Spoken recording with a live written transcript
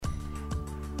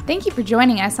Thank you for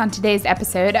joining us on today's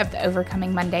episode of the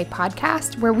Overcoming Monday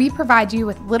podcast, where we provide you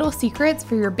with little secrets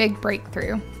for your big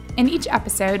breakthrough. In each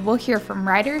episode, we'll hear from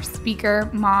writer, speaker,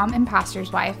 mom, and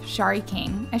pastor's wife, Shari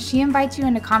King, as she invites you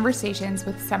into conversations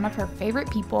with some of her favorite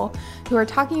people who are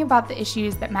talking about the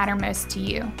issues that matter most to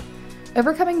you.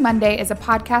 Overcoming Monday is a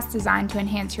podcast designed to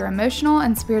enhance your emotional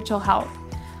and spiritual health.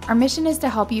 Our mission is to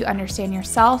help you understand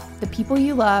yourself, the people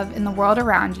you love, and the world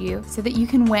around you so that you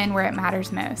can win where it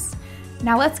matters most.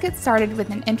 Now let's get started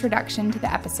with an introduction to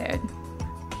the episode.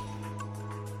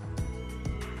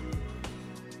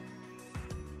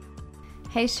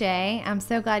 Hey Shay, I'm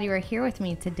so glad you were here with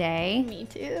me today. Me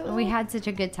too. We had such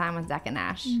a good time with Zach and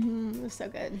Ash. It was so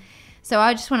good. So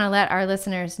I just want to let our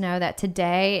listeners know that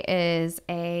today is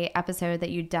a episode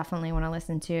that you definitely want to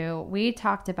listen to. We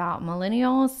talked about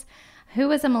millennials.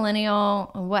 Who is a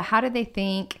millennial? How do they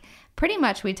think? Pretty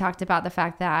much we talked about the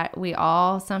fact that we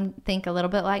all think a little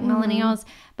bit like millennials,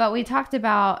 but we talked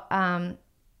about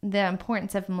the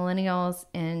importance of millennials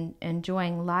in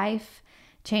enjoying life,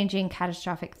 changing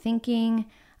catastrophic thinking,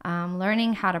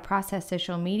 learning how to process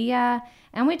social media,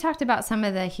 and we talked about some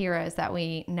of the heroes that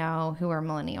we know who are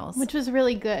millennials. Which was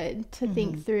really good to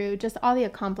think through just all the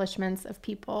accomplishments of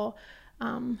people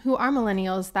who are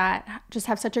millennials that just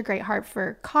have such a great heart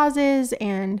for causes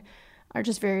and are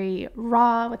just very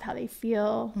raw with how they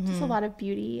feel. Just a lot of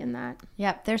beauty in that.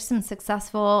 Yep, there's some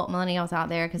successful millennials out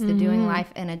there because they're doing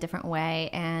life in a different way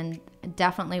and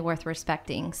definitely worth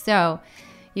respecting. So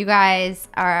you guys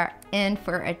are in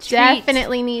for a treat.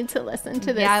 Definitely need to listen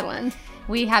to this one.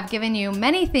 We have given you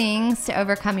many things to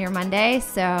overcome your Monday,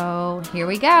 so here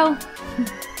we go.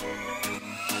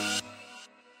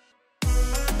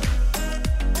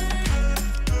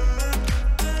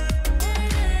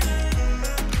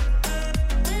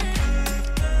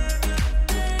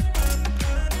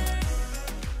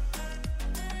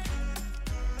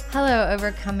 Hello,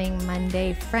 Overcoming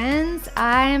Monday friends.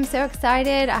 I am so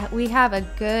excited. We have a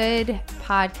good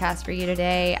podcast for you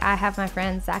today. I have my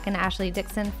friends Zach and Ashley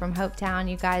Dixon from Hopetown.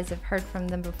 You guys have heard from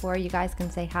them before. You guys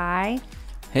can say hi.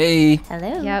 Hey.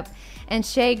 Hello. Yep. And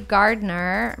Shay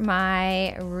Gardner,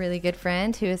 my really good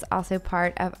friend, who is also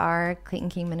part of our Clayton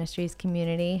King Ministries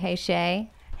community. Hey,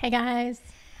 Shay. Hey, guys.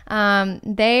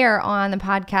 They are on the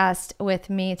podcast with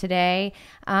me today.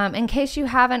 In case you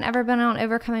haven't ever been on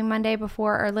Overcoming Monday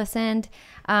before or listened,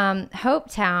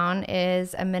 Hopetown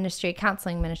is a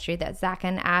counseling ministry that Zach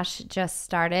and Ash just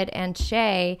started. And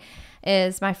Shay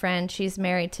is my friend. She's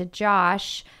married to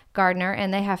Josh Gardner,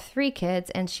 and they have 3 kids.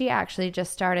 And she actually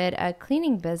just started a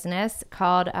cleaning business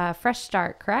called Fresh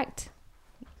Start, correct?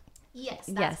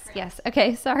 Yes.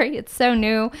 Okay, sorry. It's so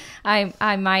new.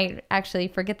 I might actually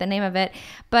forget the name of it.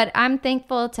 But I'm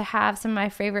thankful to have some of my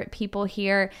favorite people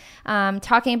here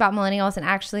talking about millennials. And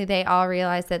actually, they all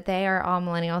realize that they are all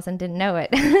millennials and didn't know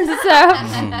it.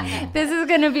 So this is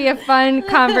going to be a fun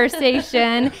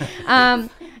conversation.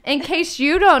 In case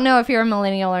you don't know if you're a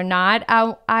millennial or not,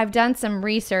 I've done some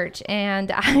research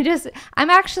and I'm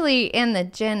actually in the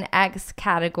Gen X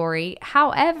category.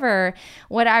 However,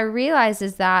 what I realized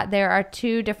is that there are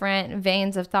 2 different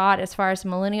veins of thought as far as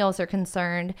millennials are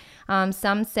concerned.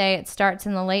 Some say it starts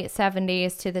in the late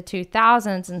 70s to the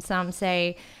 2000s, and some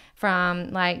say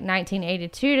from like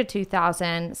 1982 to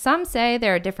 2000. Some say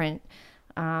there are different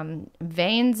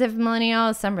veins of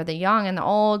millennials. Some are the young and the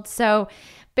old. So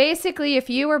basically, if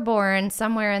you were born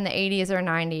somewhere in the 80s or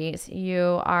 90s,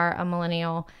 you are a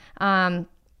millennial.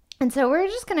 And so we're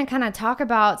just going to kind of talk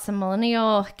about some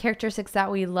millennial characteristics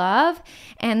that we love.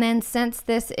 And then since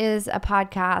this is a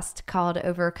podcast called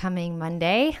Overcoming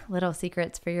Monday, Little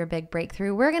Secrets for Your Big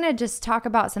Breakthrough, we're going to just talk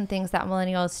about some things that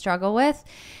millennials struggle with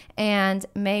and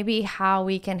maybe how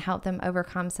we can help them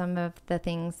overcome some of the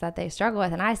things that they struggle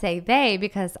with. And I say they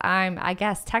because I'm, I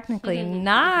guess, technically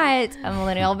not a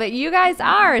millennial, but you guys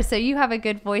are. So you have a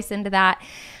good voice into that.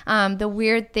 The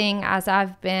weird thing as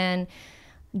I've been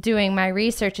doing my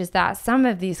research is that some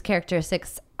of these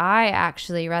characteristics I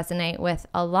actually resonate with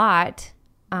a lot.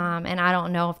 And I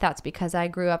don't know if that's because I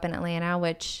grew up in Atlanta,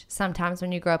 which sometimes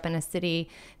when you grow up in a city,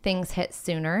 things hit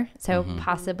sooner. So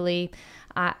possibly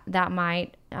that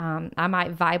might, I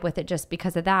might vibe with it just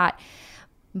because of that.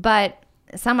 But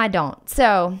some I don't.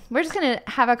 So we're just going to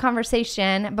have a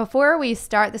conversation. Before we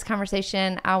start this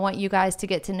conversation, I want you guys to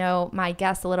get to know my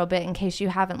guests a little bit in case you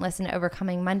haven't listened to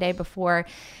Overcoming Monday before.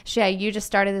 Shay, you just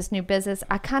started this new business.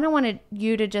 I kind of wanted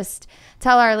you to just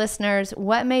tell our listeners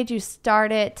what made you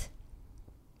start it.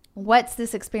 What's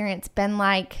this experience been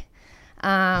like?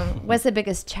 What's the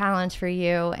biggest challenge for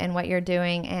you and what you're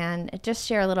doing? And just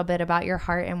share a little bit about your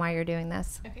heart and why you're doing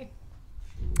this. Okay.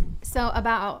 So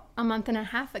about a month and a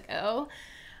half ago,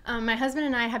 My husband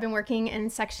and I have been working in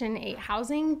Section 8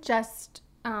 housing, just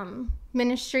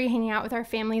ministry, hanging out with our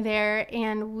family there,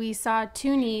 and we saw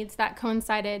two needs that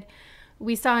coincided.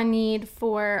 We saw a need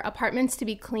for apartments to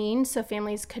be cleaned so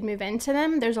families could move into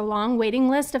them. There's a long waiting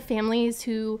list of families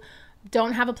who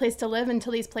don't have a place to live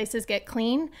until these places get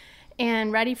clean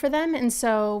and ready for them, and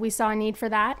so we saw a need for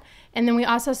that. And then we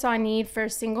also saw a need for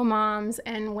single moms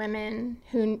and women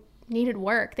who needed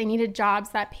work. They needed jobs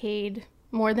that paid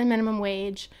more than minimum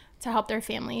wage to help their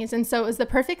families. And so it was the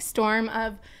perfect storm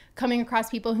of coming across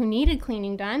people who needed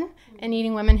cleaning done and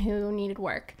needing women who needed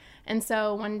work. And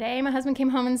so one day my husband came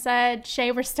home and said,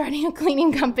 Shay, we're starting a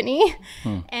cleaning company.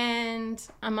 And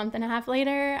a month and a half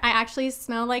later, I actually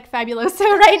smell like Fabuloso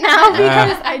right now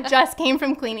because I just came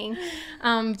from cleaning.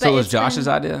 So it was Josh's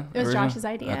idea? It was Josh's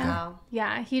idea. Okay. Wow.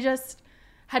 Yeah, he just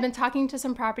had been talking to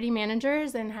some property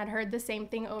managers and had heard the same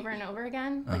thing over and over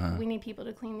again. Like, we need people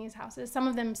to clean these houses. Some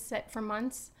of them sit for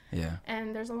months. Yeah.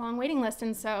 And there's a long waiting list.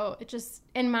 And so it just,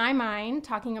 in my mind,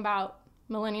 talking about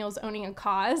millennials owning a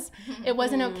cause, it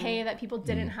wasn't okay that people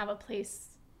didn't have a place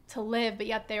to live, but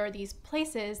yet there were these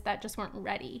places that just weren't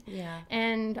ready. Yeah.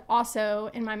 And also,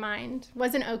 in my mind,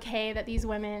 wasn't okay that these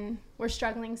women were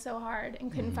struggling so hard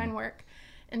and couldn't find work.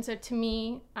 And so to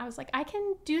me, I was like, I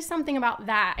can do something about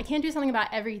that. I can't do something about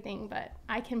everything, but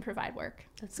I can provide work.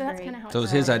 That's great. kind of how So it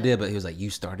was his idea, but he was like, you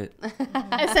start it?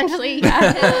 essentially, yeah.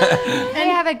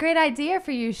 I have a great idea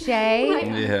for you,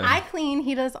 Shay. Yeah. I clean,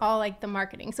 he does all like the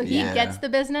marketing. So he Yeah. gets the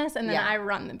business and then Yeah. I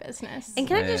run the business. And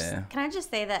can Yeah. I just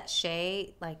say that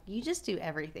Shay, like, you just do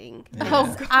everything.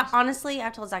 Oh, Honestly,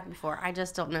 I've told Zach before, I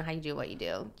just don't know how you do what you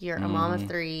do. You're a mom of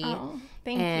 3. Oh,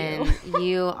 thank and you.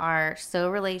 you are so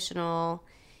relational.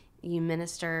 You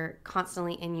minister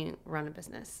constantly and you run a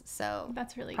business. So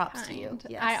That's really props kind. to you.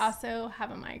 Yes. I also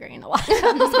have a migraine a lot.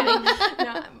 I'm just kidding.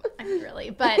 No, I'm really.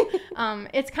 But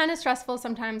it's kind of stressful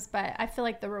sometimes, but I feel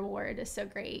like the reward is so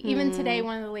great. Even today,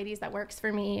 one of the ladies that works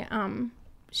for me,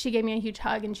 she gave me a huge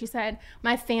hug and she said,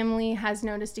 my family has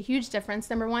noticed a huge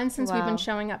difference. Number one, since we've Wow. been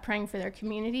showing up praying for their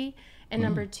community. And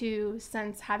number two,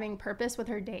 since having purpose with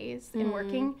her days and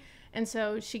working. And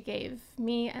so she gave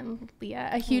me and Leah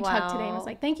a huge hug today and was Wow.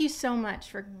 like, thank you so much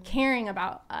for caring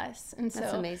about us. And so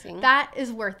That's amazing. that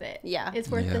is worth it. Yeah. It's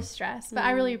worth Yeah. the stress. But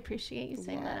I really appreciate you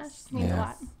saying Yes. that. It means Yeah. a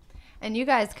lot. And you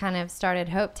guys kind of started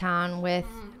Hopetown with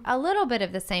a little bit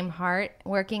of the same heart,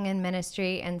 working in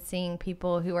ministry and seeing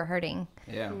people who are hurting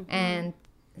Yeah. and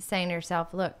saying to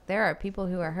yourself, look, there are people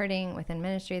who are hurting within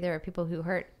ministry. There are people who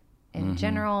hurt in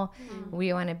general.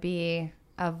 We want to be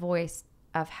a voice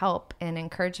of help and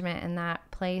encouragement in that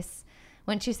place.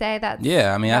 Wouldn't you say that?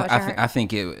 Yeah, I mean, that was your I heart?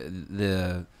 think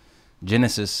the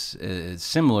Genesis is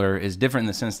similar, is different in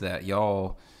the sense that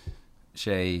y'all,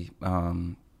 Shay,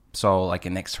 saw like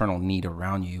an external need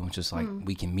around you, which is like,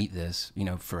 we can meet this. You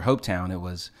know, for Hopetown, it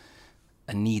was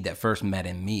a need that first met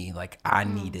in me. Like, I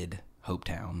needed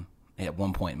Hopetown at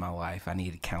one point in my life. I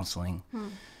needed counseling.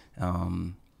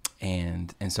 And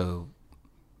so,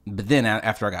 but then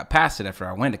after I got past it, after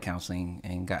I went to counseling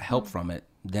and got help from it,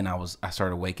 then I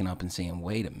started waking up and saying,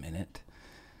 wait a minute,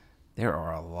 there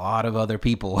are a lot of other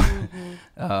people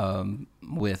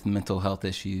with mental health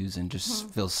issues and just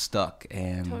feel stuck.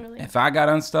 And Totally. if I got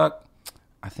unstuck,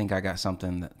 I think I got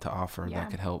something to offer Yeah.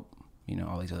 that could help, you know,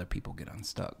 all these other people get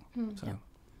unstuck. So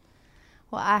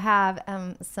Well, I have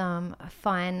some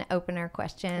fun opener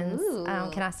questions. Ooh.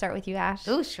 Can I start with you, Ash?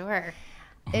 Oh, sure.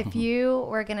 If you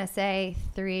were going to say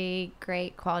 3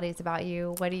 great qualities about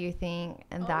you, what do you think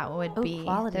that would Oh, be?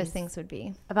 qualities. Those things would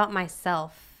be. About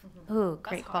myself. Ooh,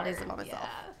 great qualities about myself.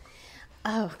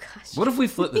 Oh, gosh. what if we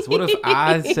flip this? What if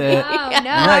I said, Oh, no. No,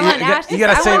 I you want got- Ash to you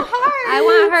gotta say- I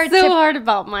want her so to hard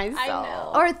about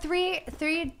myself. or three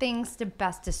things to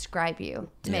best describe you,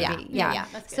 maybe. Yeah.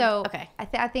 That's good. So Okay.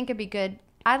 I think it'd be good.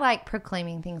 I like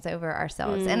proclaiming things over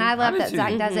ourselves, and I love I do that too.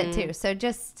 Zach does it too. So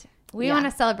just we Yeah. want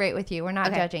to celebrate with you. We're not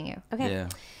Okay. judging you. Okay. yeah,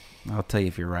 I'll tell you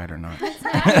if you're right or not.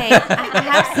 Okay.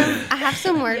 I have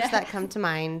some words that come to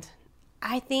mind.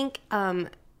 I think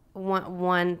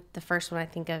the first one I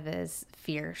think of is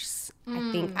fierce.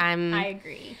 I think I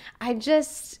agree.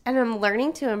 and I'm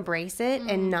learning to embrace it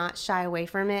and not shy away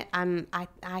from it.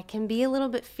 I can be a little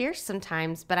bit fierce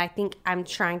sometimes, but I think I'm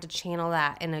trying to channel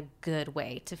that in a good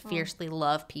way, to fiercely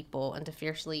love people and to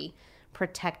fiercely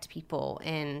protect people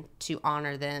and to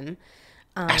honor them.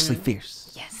 Ashley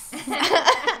Fierce. Yes.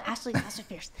 Ashley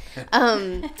Fierce.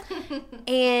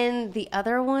 And the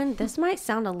other one, this might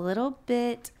sound a little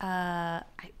bit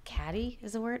catty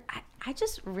is a word. I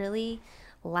just really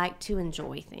like to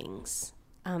enjoy things.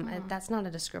 That's not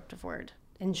a descriptive word.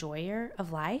 Enjoyer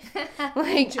of life.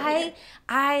 Like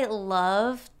I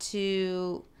love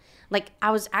to like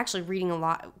I was actually reading a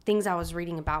lot things I was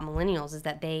reading about millennials is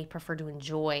that they prefer to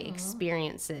enjoy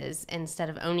experiences instead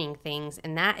of owning things,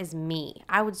 and that is me.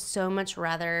 I would so much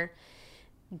rather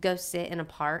go sit in a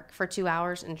park for 2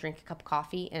 hours and drink a cup of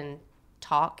coffee and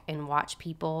talk and watch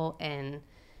people and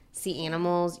see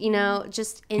animals,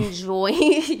 just enjoy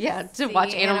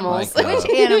watch animals. Like, Which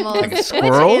animals? like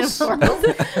squirrels.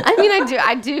 I mean,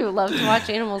 I do love to watch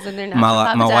animals in their natural My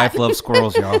habitat. wife loves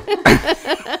squirrels, y'all.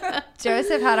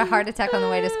 Joseph had a heart attack on the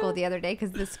way to school the other day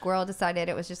because the squirrel decided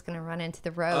it was just going to run into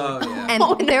the road.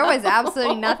 And there was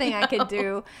absolutely nothing I could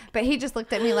do. But he just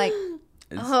looked at me like,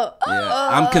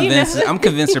 I'm convinced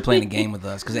they're playing a game with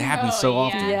us because it happens so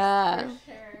often. Yeah.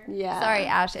 sorry,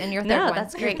 Ash, and your third No, one.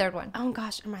 that's Your great. third one. Oh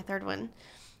gosh, and my third one.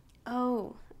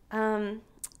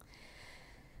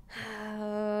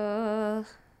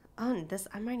 This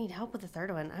I might need help with the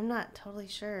third one. I'm not totally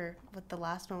sure what the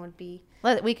last one would be.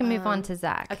 We can move on to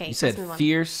Zach. Okay, You said let's move on.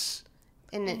 fierce.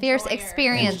 Fierce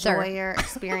experiencer. Enjoyer,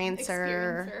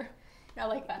 experiencer. I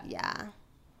like that. Yeah.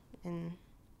 And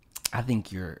I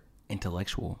think you're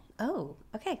intellectual.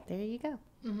 okay, there you go.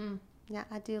 Mm-hmm. Yeah,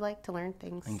 I do like to learn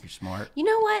things. I think you're smart. You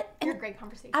know what? You're a great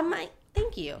conversation.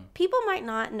 Thank you. People might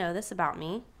not know this about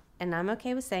me, and I'm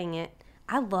okay with saying it.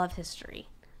 I love history.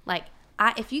 Like,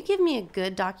 if you give me a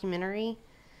good documentary,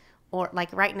 or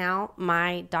like right now,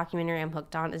 my documentary I'm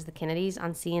hooked on is the Kennedys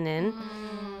on CNN.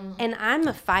 And I'm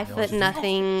a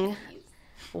 5'0"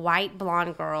 white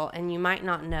blonde girl, and you might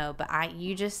not know, but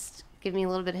you just give me a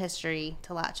little bit of history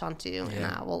to latch onto, and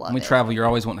I will love When we it. travel, you're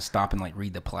always wanting to stop and like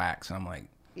read the plaques, and I'm like,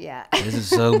 Yeah. this is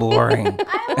so boring. I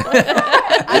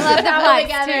love the plaques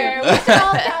together. too. We should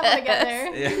all travel together.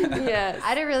 Yes. I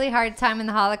had a really hard time in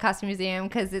the Holocaust Museum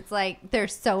because it's like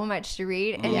there's so much to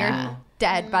read and Yeah. you're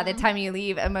dead by the time you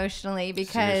leave emotionally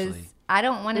because Seriously. I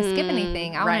don't want to skip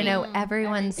anything. I want right. to know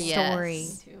everyone's story.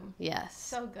 Yes. Yes.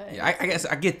 So good. Yeah, I guess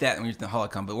I get that when you're in the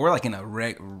Holocaust, but we're like in a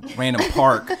random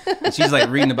park, and she's like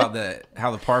reading about how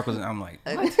the park was, and I'm like,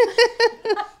 what?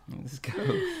 Let's go.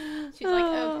 She's like,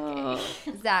 okay.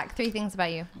 Zach, 3 things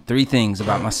about you. 3 things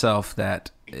about myself that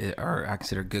I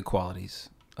consider good qualities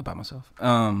about myself.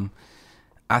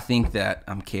 I think that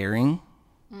I'm caring.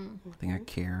 I think I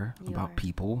care about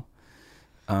people.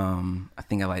 I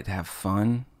think I like to have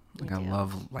fun. Like I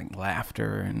love like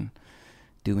laughter and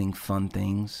doing fun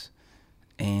things.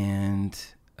 And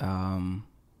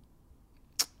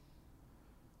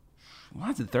why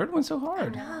is the third one so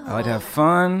hard? I like to have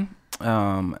fun.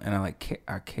 And I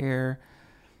care.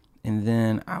 And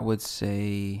then I would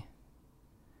say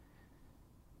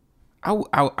I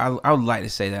would like to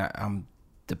say that I'm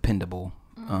dependable.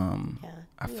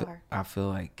 I feel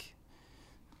like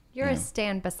You're a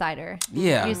stand besider.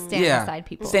 yeah, You stand beside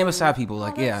people. Stand beside people,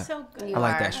 like That's so good. I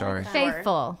like that, Shari.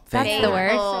 Faithful. Faithful. That's the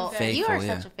word. You Faithful, are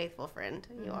yeah. such a faithful friend.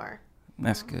 You are.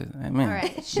 That's good. Amen. All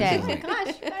right, Shay. Oh my gosh,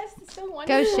 you guys are so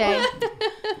wonderful. Go, Shay.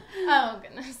 Oh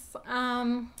goodness.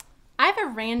 I have a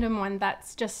random one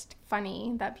that's just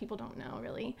funny that people don't know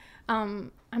really.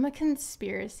 I'm a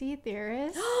conspiracy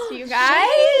theorist. You guys?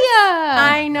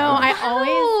 I know. I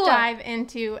always dive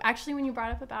into. Actually, when you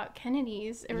brought up about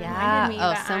Kennedy's, it reminded me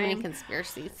that so many I'm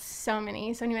conspiracies. so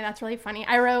many. So anyway, that's really funny.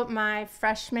 I wrote my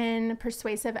freshman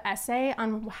persuasive essay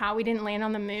on how we didn't land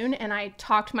on the moon, and I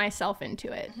talked myself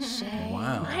into it.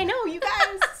 Wow. I know, you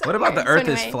guys. So What about the weird. Earth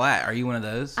So is anyway, flat? Are you one of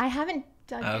those? I haven't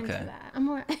dug into Okay. that. I'm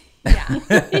more. Yeah.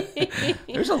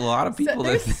 There's a lot of people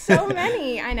There's that. so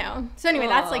many. I know. So anyway,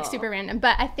 that's like super random.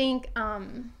 But I think I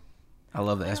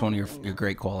love that. That's one of your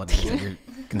great qualities. That you're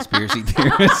conspiracy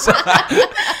theorist.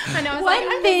 I know.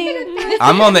 One thing.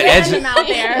 I'm on the edge. Random out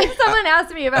there. If someone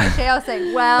asked me about Shay, I'll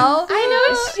say, well, I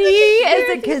know. she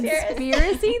is a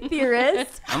conspiracy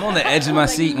theorist. I'm on the edge of my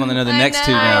seat. Want to know the next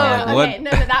two now? Like what? Okay,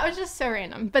 no, but that was just so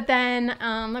random. But then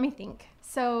let me think.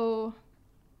 So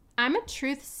I'm a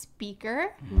truth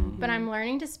speaker, but I'm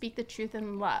learning to speak the truth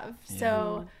in love.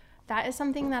 So that is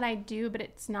something that I do, but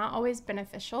it's not always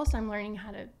beneficial. So I'm learning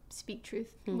how to speak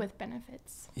truth with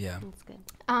benefits. Yeah. That's good.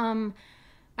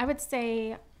 I would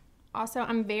say also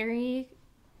I'm very,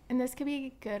 and this could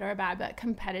be good or bad, but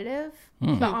competitive,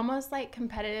 but almost like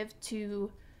competitive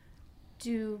to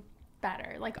do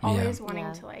better. Like always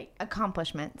wanting to like,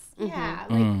 Accomplishments. yeah,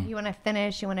 Mm. like You want to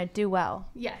finish, you want to do well.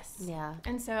 yes. Yeah.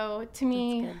 And so to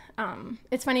me,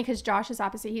 it's funny because Josh is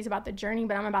opposite. He's about the journey,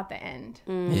 but I'm about the end.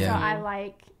 So Yeah. I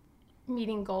like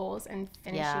meeting goals and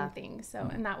finishing Yeah. things. So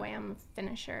in that way, I'm a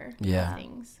finisher Yeah. of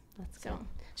things. That's so.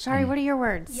 Shari, what are your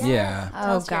words? Yeah.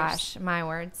 Oh us yours. gosh, my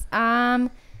words. I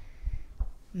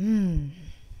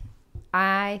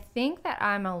think that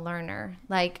I'm a learner.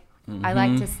 Like I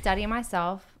like to study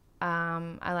myself.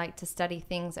 I like to study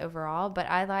things overall, but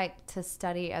I like to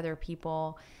study other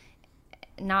people,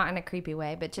 not in a creepy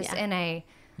way, but just in a,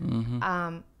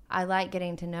 I like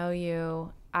getting to know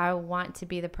you. I want to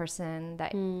be the person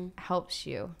that helps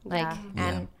you.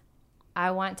 And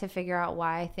I want to figure out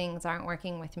why things aren't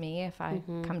working with me if I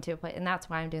come to a place. And that's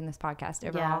why I'm doing this podcast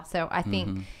overall. Yeah. So I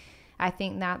think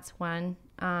that's one.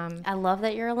 I love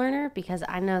that you're a learner because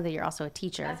I know that you're also a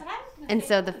teacher. And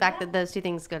so the fact that those two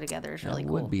things go together is really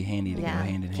cool. It would be handy to go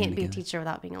hand in hand. Can't be a teacher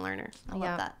without being a learner. I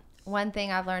love that. One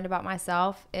thing I've learned about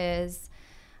myself is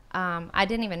I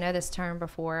didn't even know this term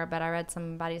before, but I read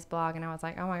somebody's blog and I was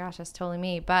like, oh my gosh, that's totally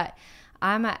me. But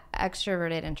I'm an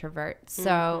extroverted introvert.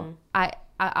 So I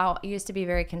used to be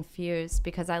very confused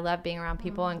because I love being around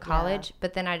people in college,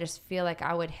 but then I just feel like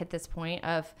I would hit this point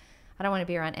of I don't want to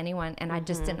be around anyone, and I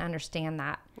just didn't understand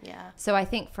that. Yeah. So I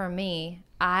think for me,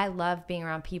 I love being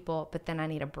around people, but then I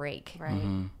need a break. Right.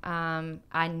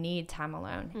 I need time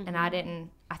alone, and I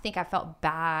think I felt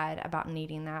bad about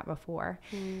needing that before.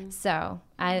 So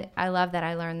I love that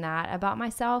I learned that about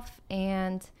myself.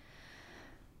 And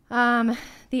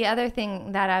the other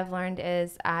thing that I've learned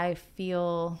is I'm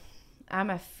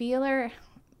a feeler,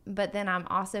 but then I'm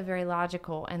also very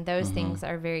logical, and those things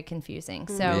are very confusing.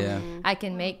 So I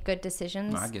can make good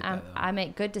decisions. No, I get that, I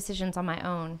make good decisions on my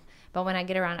own, but when I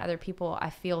get around other people, I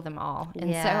feel them all.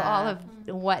 And so all of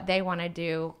what they want to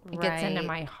do gets into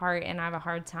my heart, and I have a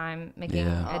hard time making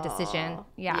a decision.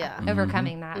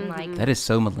 Overcoming that. And like, that is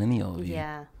so millennial of you.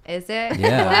 Yeah. Is it?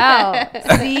 Yeah.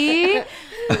 Wow. See?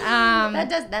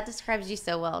 That describes you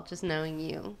so well, just knowing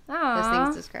you. Aww. Those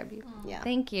things describe you. Yeah.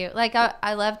 Thank you. Like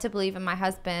I love to believe in my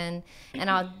husband,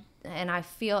 and I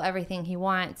feel everything he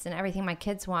wants and everything my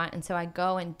kids want, and so I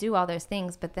go and do all those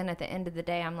things, but then at the end of the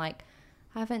day I'm like,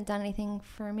 I haven't done anything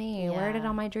for me. Where did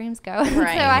all my dreams go?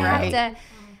 Right. So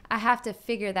I have to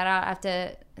figure that out. I have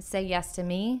to say yes to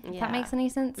me, if that makes any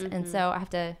sense. And so I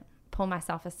have to pull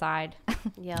myself aside,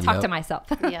 talk to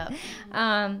myself.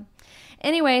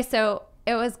 Anyway, so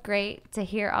it was great to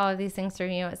hear all of these things from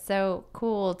you. It's so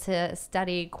cool to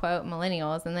study, quote,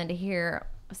 millennials, and then to hear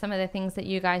some of the things that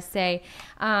you guys say.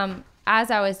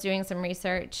 As I was doing some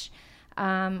research,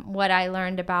 what I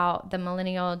learned about the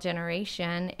millennial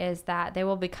generation is that they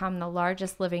will become the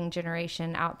largest living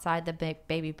generation outside the big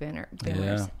baby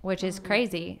boomers, which is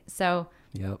crazy. So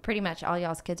pretty much all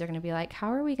y'all's kids are going to be like,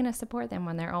 how are we going to support them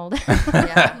when they're old?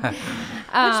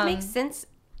 Which makes sense.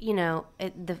 You know,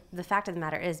 the fact of the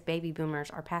matter is baby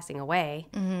boomers are passing away,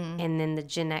 and then the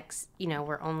Gen X,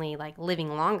 we're only like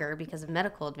living longer because of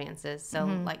medical advances. So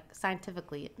like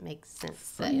scientifically it makes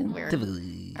sense that we're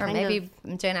or maybe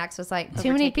Gen X was like,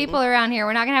 too many people around here,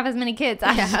 we're not gonna have as many kids.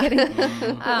 I'm just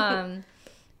kidding.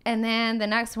 And then the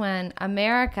next one,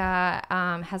 America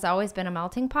has always been a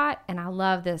melting pot, and I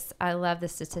love this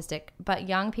statistic. But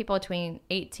young people between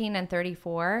 18 and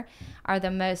 34 are the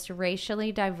most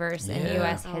racially diverse in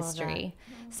U.S. history.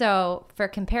 So for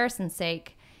comparison's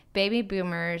sake, baby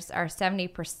boomers are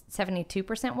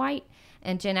 72% white,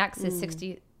 and Gen X is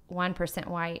 61%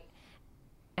 white.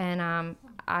 And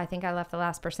I think I left the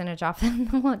last percentage off,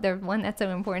 the one that's so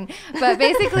important. But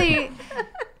basically...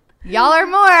 Y'all are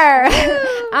more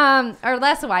or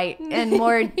less white and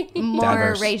more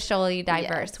racially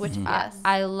diverse, which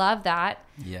I love that.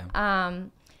 Yeah.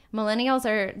 Millennials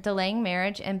are delaying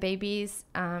marriage, and babies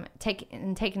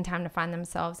taking time to find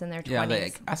themselves in their 20s. Yeah,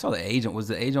 I saw the age. Was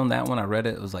the age on that one? I read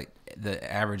it. It was like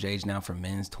the average age now for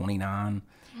men's 29.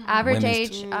 Average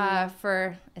age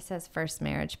for, it says first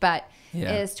marriage, but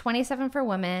is 27 for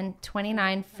women,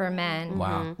 29 for men.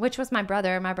 Wow. Which was my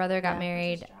brother. My brother got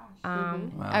married. Wow.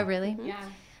 Oh, really? Yeah.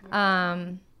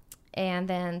 And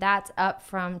then that's up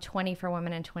from 20 for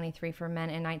women and 23 for men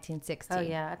in 1960. Oh,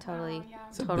 yeah. I totally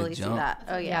see that.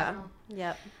 Oh, yeah.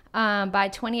 Yep. By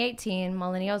 2018,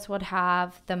 millennials would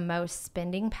have the most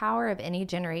spending power of any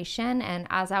generation. And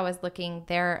as I was looking,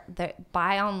 they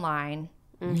buy online.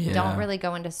 Don't really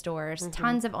go into stores.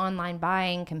 Tons of online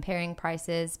buying, comparing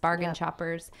prices, bargain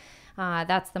shoppers.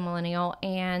 That's the millennial.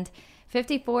 And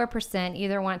 54%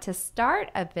 either want to start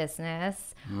a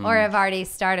business or have already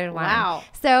started one. Wow.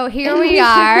 So here we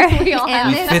are we all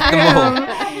in this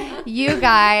room. You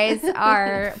guys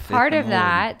are part of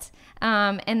that.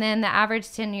 And then the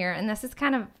average tenure, and this is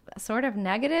kind of sort of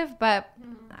negative, but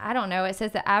I don't know. It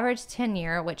says the average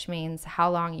tenure, which means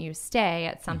how long you stay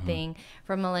at something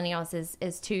for millennials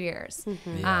is 2 years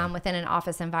within an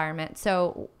office environment.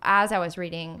 So as I was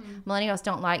reading, millennials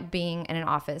don't like being in an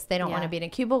office. They don't want to be in a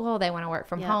cubicle. They want to work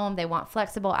from home. They want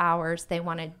flexible hours. They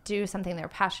want to do something they're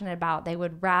passionate about. They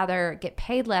would rather get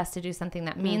paid less to do something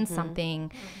that means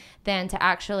something than to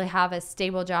actually have a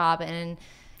stable job and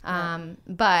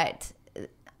But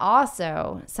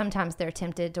also sometimes they're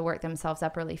tempted to work themselves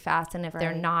up really fast, and if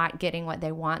they're not getting what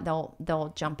they want,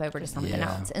 they'll jump over to something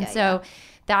else. And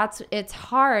it's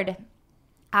hard.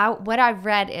 What I've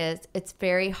read is it's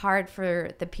very hard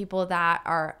for the people that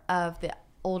are of the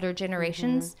older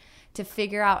generations to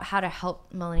figure out how to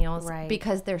help millennials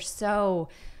because they're so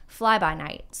fly by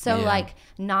night, so like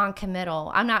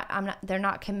non-committal. They're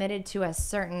not committed to a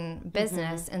certain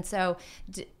business, and so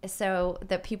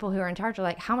the people who are in charge are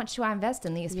like, how much do I invest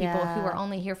in these people who are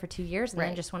only here for 2 years and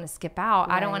then just want to skip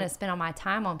out? I don't want to spend all my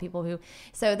time on people who.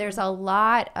 So there's a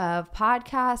lot of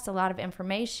podcasts, a lot of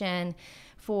information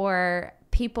for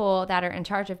people that are in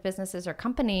charge of businesses or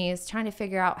companies trying to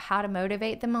figure out how to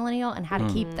motivate the millennial and how to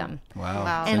keep them.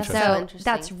 Wow. And so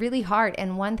that's really hard.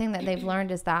 And one thing that they've learned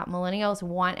is that millennials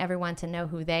want everyone to know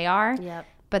who they are,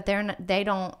 but they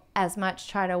don't as much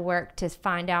try to work to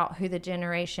find out who the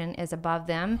generation is above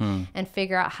them and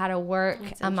figure out how to work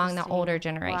among the older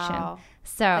generation. Wow.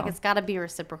 So like it's got to be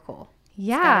reciprocal.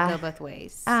 Yeah. It's got to go both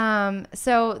ways.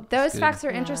 So those facts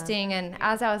are interesting. And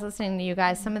as I was listening to you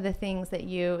guys, some of the things that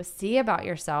you see about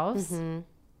yourselves,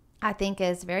 I think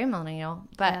is very millennial,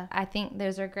 but I think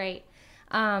those are great.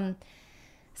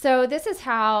 So this is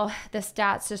how the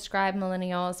stats describe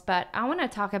millennials, but I want to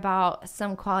talk about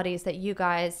some qualities that you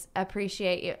guys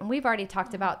appreciate. And we've already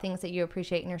talked about things that you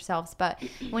appreciate in yourselves, but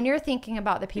when you're thinking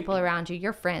about the people around you,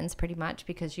 your friends pretty much,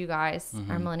 because you guys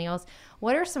are millennials,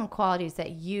 what are some qualities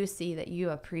that you see that you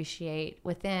appreciate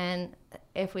within,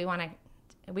 if we want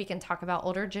to, we can talk about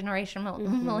older generation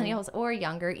millennials or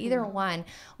younger, either one.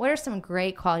 What are some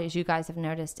great qualities you guys have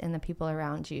noticed in the people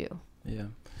around you? Yeah.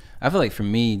 I feel like for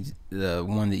me, the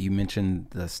one that you mentioned,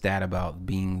 the stat about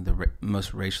being the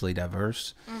most racially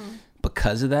diverse,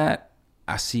 because of that,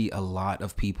 I see a lot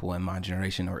of people in my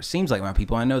generation, or it seems like my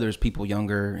people. I know there's people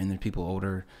younger and there's people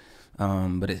older,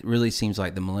 but it really seems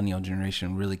like the millennial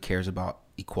generation really cares about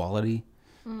equality,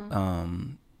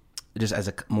 just as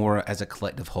a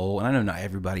collective whole. And I know not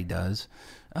everybody does,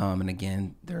 and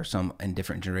again, there are some in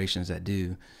different generations that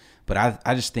do, but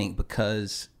I just think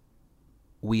because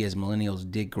we as millennials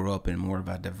did grow up in more of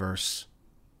a diverse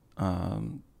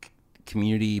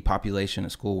community, population,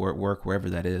 at school, work, wherever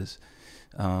that is.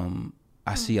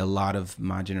 I see a lot of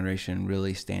my generation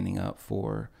really standing up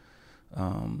for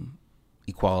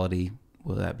equality,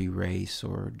 whether that be race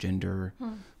or gender,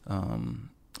 and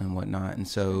whatnot. And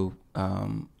so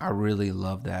I really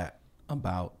love that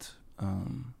about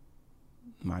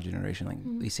my generation. Like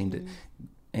they seem to,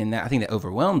 and I think that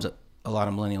overwhelms a lot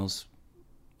of millennials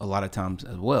a lot of times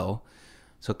as well.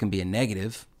 So it can be a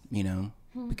negative,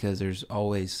 because there's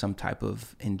always some type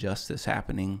of injustice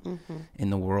happening in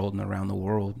the world and around the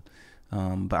world.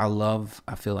 But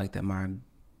I feel like that my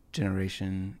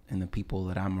generation and the people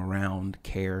that I'm around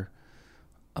care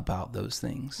about those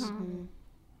things.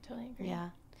 Totally agree. Yeah.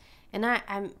 And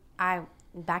I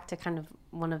back to kind of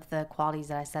one of the qualities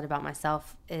that I said about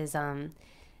myself is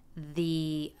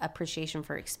the appreciation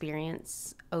for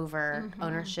experience over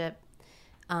ownership.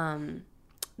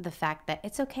 The fact that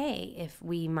it's okay if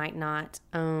we might not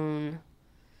own,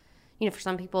 for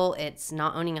some people it's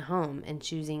not owning a home and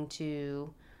choosing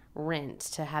to rent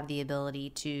to have the ability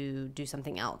to do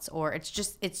something else, or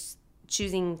it's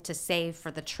choosing to save for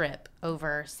the trip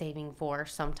over saving for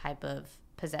some type of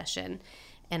possession.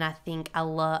 And I think I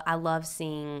love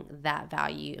seeing that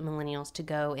value in millennials, to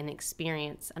go and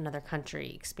experience another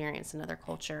country, experience another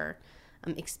culture,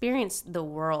 experience the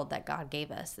world that God gave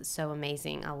us. It's so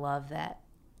amazing. I love that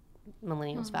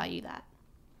millennials value that.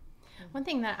 One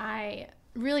thing that I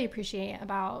really appreciate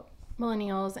about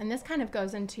millennials, and this kind of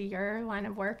goes into your line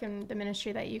of work and the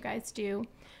ministry that you guys do,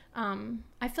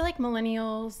 I feel like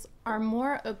millennials are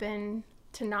more open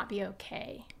to not be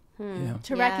okay.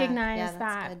 To recognize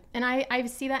that. Good. And I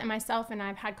see that in myself, and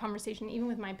I've had conversation even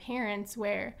with my parents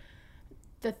where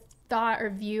the thought or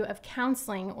view of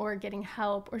counseling or getting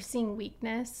help or seeing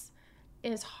weakness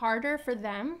is harder for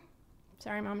them.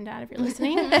 Sorry, Mom and Dad, if you're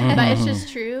listening, but it's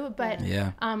just true. But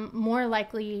more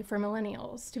likely for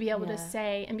millennials to be able to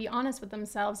say and be honest with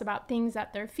themselves about things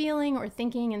that they're feeling or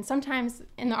thinking. And sometimes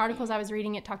in the articles I was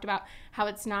reading, it talked about how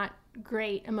it's not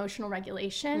great emotional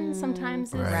regulation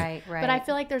sometimes. Right. But I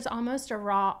feel like there's almost a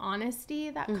raw honesty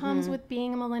that comes with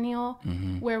being a millennial,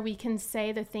 where we can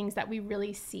say the things that we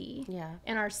really see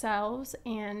in ourselves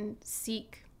and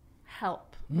seek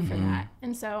help for that.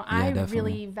 And so I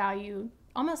really value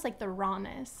almost like the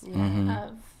rawness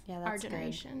of our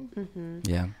generation.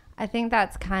 Yeah. I think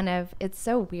that's kind of, it's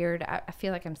so weird. I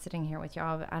feel like I'm sitting here with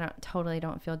y'all, but I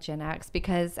don't feel Gen X,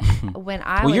 because when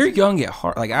I you're young at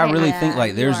heart. Like I really think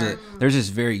like there's this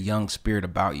very young spirit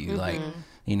about you. Like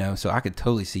you know, so I could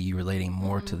totally see you relating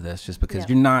more to this just because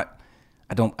you're not,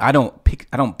 I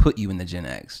don't put you in the Gen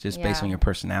X just based Yeah. on your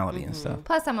personality and stuff.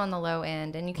 Plus, I'm on the low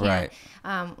end, and you can't.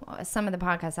 Some of the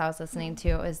podcasts I was listening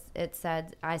to it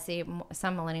said I see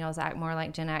some millennials act more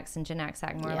like Gen X, and Gen X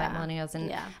act more like millennials, and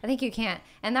I think you can't.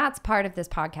 And that's part of this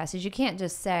podcast is you can't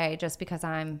just say just because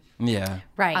I'm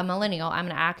Right. a millennial, I'm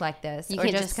going to act like this. You or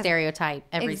can't just 'cause- stereotype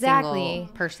every single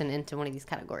person into one of these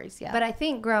categories. Yeah. But I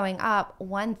think growing up,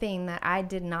 one thing that I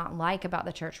did not like about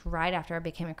the church right after I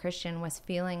became a Christian was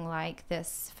feeling like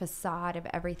this facade of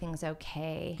everything's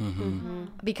okay.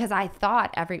 Because I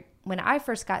thought when I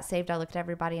first got saved, I looked at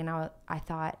everybody and I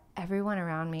thought everyone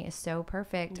around me is so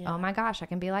perfect. Oh my gosh, I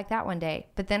can be like that one day.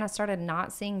 But then I started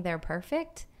not seeing they're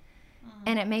perfect,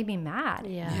 and it made me mad.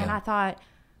 And I thought,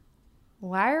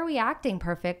 why are we acting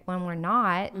perfect when we're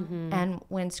not? And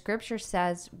when scripture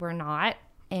says we're not,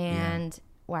 and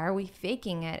why are we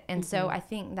faking it? And so I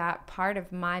think that part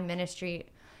of my ministry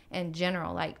in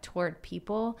general, like toward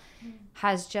people,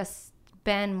 has just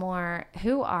been more,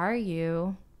 who are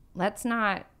you? Let's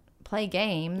not play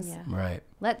games. Right.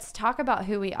 Let's talk about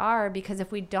who we are, because if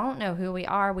we don't know who we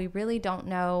are, we really don't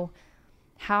know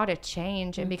how to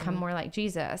change and become more like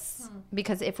Jesus.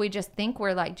 Because if we just think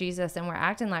we're like Jesus and we're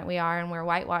acting like we are and we're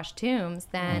whitewashed tombs,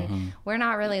 then we're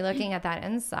not really looking at that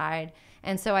inside.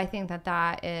 And so I think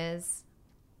that is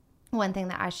one thing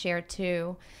that I shared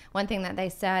too. One thing that they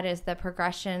said is the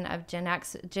progression of Gen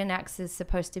X. Gen X is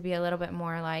supposed to be a little bit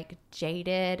more like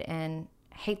jaded and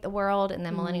hate the world, and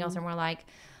then millennials are more like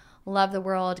love the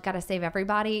world, got to save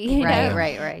everybody. You know?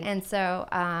 Right. And so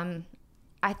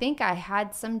I think I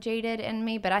had some jaded in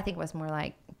me, but I think it was more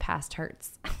like past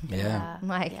hurts.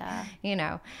 You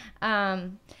know.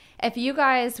 If you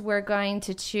guys were going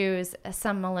to choose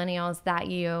some millennials that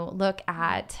you look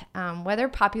at, whether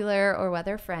popular or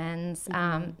whether friends,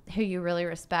 who you really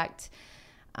respect,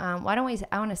 I want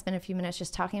to spend a few minutes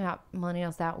just talking about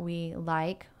millennials that we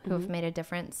like, who have made a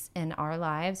difference in our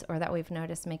lives, or that we've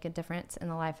noticed make a difference in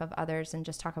the life of others, and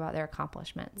just talk about their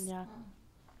accomplishments. Yeah.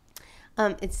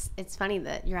 It's funny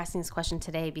that you're asking this question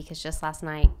today, because just last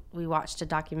night we watched a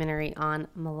documentary on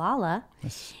Malala,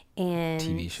 and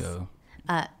TV show.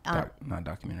 Not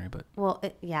documentary, but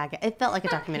it felt like a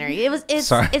documentary. It's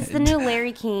the new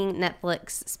Larry King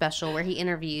Netflix special where he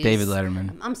interviews David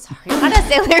Letterman. I'm sorry, why did I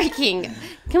say Larry King?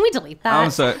 Can we delete that?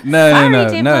 I'm sorry. No.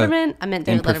 David Letterman. I meant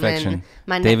David Imperfection.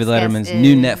 Letterman. David Letterman's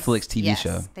new Netflix TV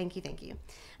show. Thank you.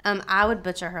 I would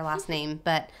butcher her last name,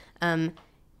 but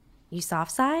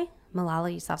Yousafzai,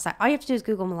 Malala Yousafzai. All you have to do is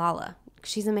Google Malala.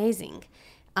 She's amazing.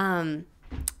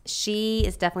 She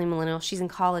is definitely millennial. She's in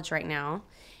college right now.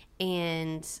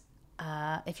 And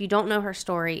if you don't know her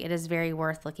story, it is very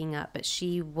worth looking up. But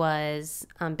she was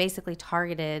basically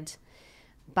targeted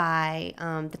by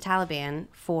the Taliban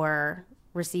for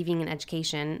receiving an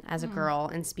education as a girl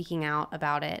and speaking out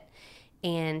about it.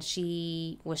 And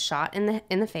she was shot in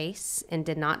the face and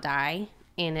did not die.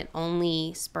 And it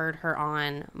only spurred her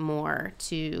on more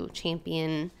to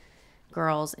champion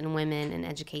girls and women in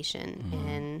education.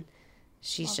 And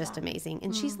she's just amazing.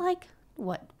 And she's like,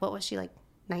 what was she, like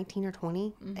 19 or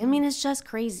 20? I mean, it's just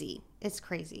crazy. It's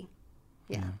crazy.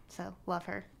 Yeah. So love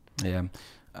her.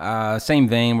 Yeah. Same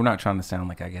vein. We're not trying to sound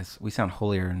like, I guess we sound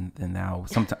holier than thou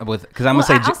sometimes because I'm gonna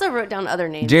say I also wrote down other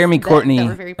names. Jeremy Courtney that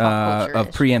were very pop of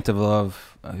culture-ish. Preemptive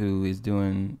Love, who is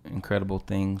doing incredible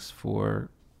things for,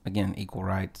 again, equal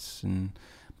rights and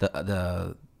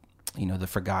the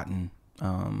forgotten.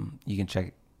 You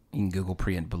can Google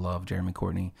Preemptive Love, Jeremy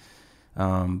Courtney.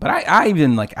 But I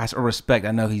even I respect.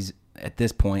 I know he's at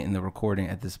this point in the recording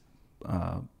at this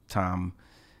time.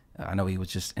 I know he was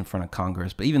just in front of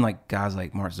Congress, but even guys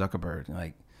like Mark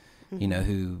Zuckerberg,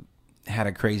 who had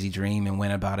a crazy dream and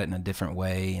went about it in a different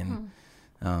way, and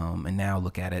now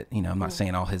look at it. I'm not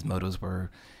saying all his motives were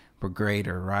great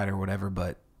or right or whatever,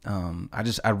 but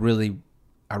I really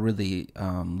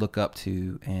look up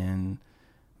to and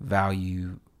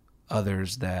value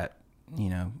others that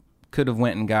could have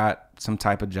went and got some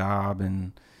type of job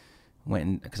and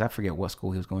because I forget what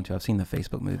school he was going to. I've seen the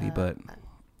Facebook movie, but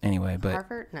anyway,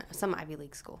 Harvard, no, some Ivy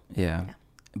League school. Yeah.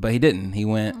 But he didn't. He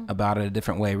went about it a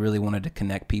different way. Really wanted to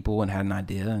connect people and had an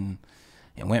idea and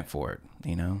went for it.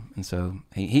 And so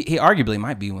he arguably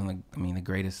might be one of the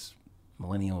greatest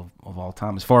millennial of all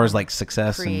time as far as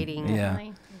success Creating. and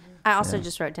yeah. I also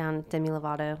just wrote down Demi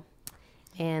Lovato,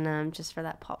 and just for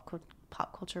that pop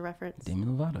culture reference. Demi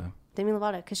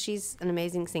Lovato, because she's an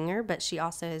amazing singer, but she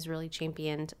also has really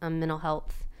championed mental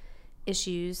health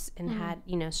issues and had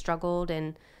struggled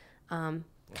and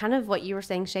kind of what you were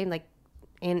saying, Shane,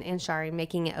 and Shari,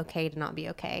 making it okay to not be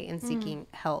okay and seeking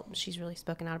help. She's really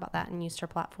spoken out about that and used her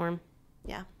platform.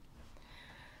 Yeah.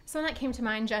 Someone that came to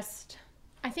mind, just,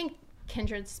 I think,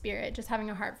 kindred spirit, just having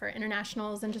a heart for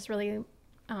internationals and just really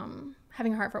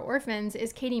having a heart for orphans,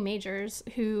 is Katie Majors,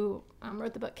 who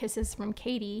wrote the book Kisses from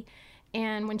Katie.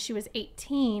 And when she was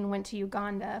 18, went to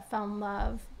Uganda, fell in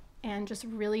love, and just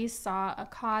really saw a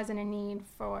cause and a need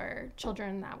for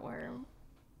children that were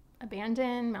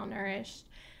abandoned, malnourished,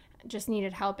 just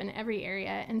needed help in every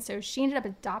area. And so she ended up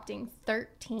adopting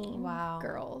 13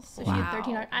 girls. So she had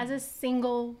 13 as a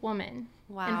single woman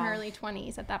in her early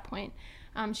 20s at that point.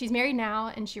 She's married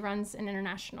now, and she runs an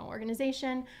international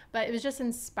organization, but it was just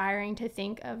inspiring to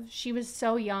think of, she was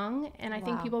so young, and I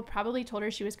think people probably told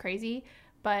her she was crazy,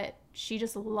 but she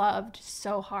just loved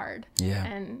so hard. Yeah.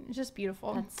 And it's just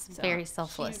beautiful. That's very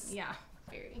selfless.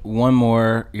 Very. One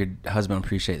more, your husband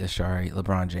appreciate this, Shari,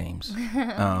 LeBron James.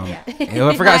 I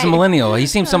forgot he's a millennial. He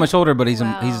seems so much older, but he's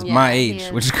my age,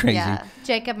 which is crazy. Yeah.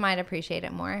 Jacob might appreciate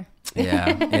it more.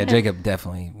 Yeah, Jacob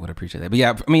definitely would appreciate that. But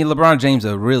yeah, I mean, LeBron James,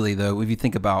 though, really, though, if you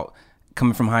think about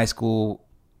coming from high school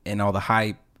and all the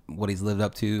hype, what he's lived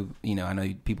up to, you know, I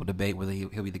know people debate whether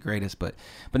he'll be the greatest, but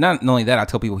not only that, I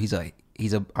tell people he's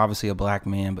obviously a black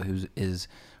man, but who's is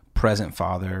present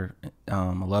father,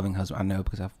 a loving husband. I know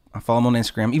because I follow him on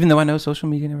Instagram, even though I know social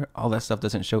media and all that stuff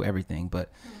doesn't show everything,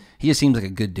 but he just seems like a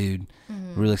good dude,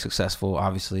 really successful,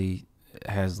 obviously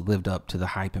has lived up to the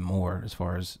hype and more as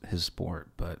far as his sport.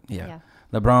 But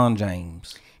LeBron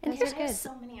James. And there's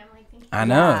so many. I'm like thinking, I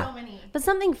know. So many. But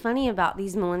something funny about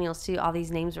these millennials too, all these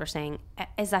names we're saying,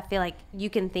 is I feel like you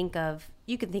can think of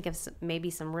maybe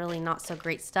some really not so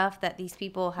great stuff that these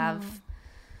people have,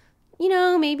 you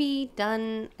know, maybe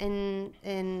done in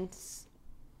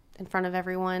front of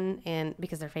everyone, and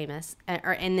because they're famous,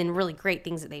 and then really great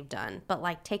things that they've done. But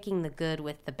like taking the good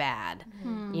with the bad,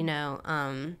 you know,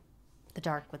 the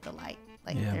dark with the light.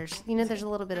 Like there's a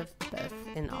little bit of both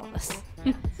in all of us.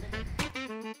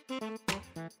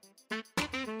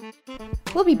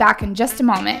 We'll be back in just a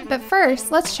moment, but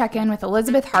first, let's check in with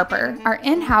Elizabeth Harper, our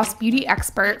in-house beauty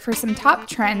expert, for some top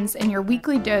trends and your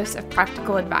weekly dose of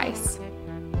practical advice.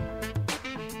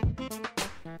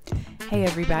 Hey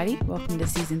everybody, welcome to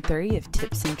season 3 of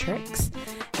Tips and Tricks.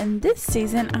 And this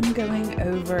season I'm going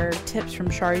over tips from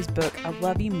Shari's book, I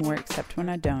Love You More Except When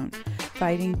I Don't,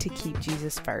 Fighting to Keep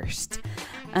Jesus First.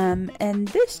 And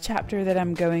this chapter that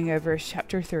I'm going over is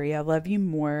chapter 3, I Love You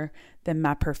More Than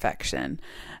My Perfection.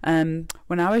 When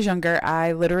I was younger,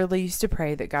 I literally used to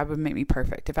pray that God would make me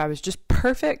perfect. If I was just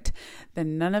perfect,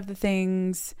 then none of the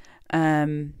things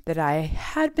that I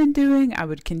had been doing, I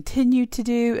would continue to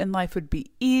do, and life would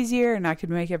be easier and I could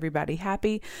make everybody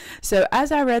happy. So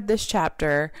as I read this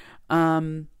chapter,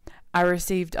 I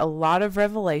received a lot of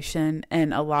revelation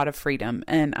and a lot of freedom.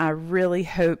 And I really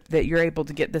hope that you're able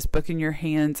to get this book in your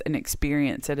hands and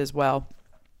experience it as well.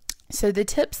 So the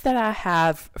tips that I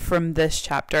have from this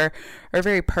chapter are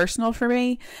very personal for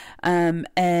me.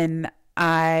 And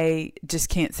I just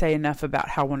can't say enough about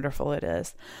how wonderful it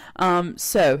is.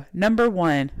 So number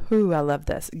 1, I love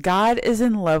this. God is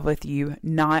in love with you,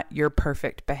 not your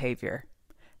perfect behavior.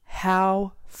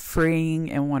 How freeing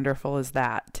and wonderful is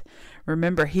that?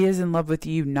 Remember, he is in love with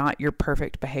you, not your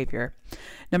perfect behavior.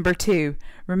 Number 2,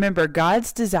 remember,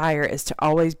 God's desire is to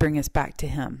always bring us back to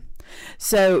him.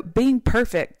 So being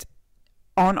perfect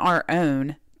on our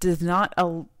own does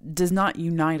not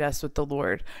unite us with the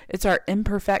Lord. It's our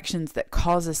imperfections that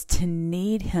cause us to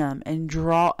need him and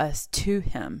draw us to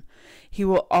him. He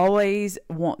will always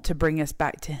want to bring us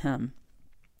back to him.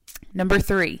 Number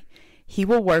 3, he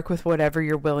will work with whatever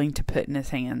you're willing to put in his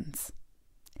hands.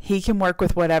 He can work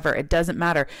with whatever. It doesn't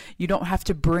matter. You don't have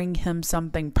to bring him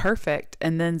something perfect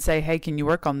and then say, hey, can you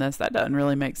work on this? That doesn't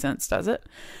really make sense, does it?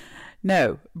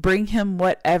 No, bring him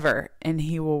whatever and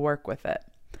he will work with it.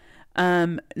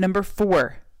 Number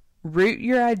 4, root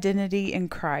your identity in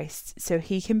Christ so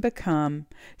we can become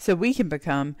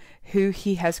who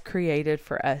he has created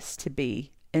for us to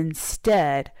be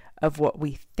instead of what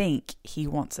we think he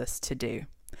wants us to do.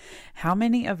 How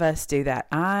many of us do that?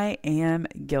 I am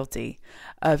guilty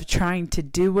of trying to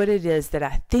do what it is that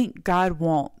I think God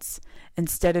wants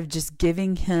instead of just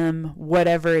giving him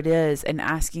whatever it is and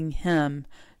asking him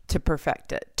to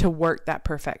perfect it, to work that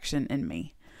perfection in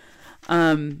me.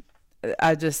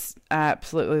 I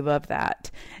absolutely love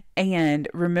that. And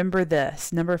remember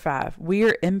this, number 5, we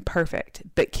are imperfect,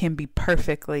 but can be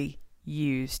perfectly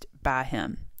used by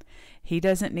him. He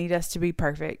doesn't need us to be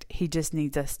perfect. He just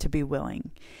needs us to be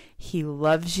willing. He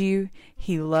loves you.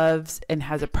 He loves and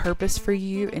has a purpose for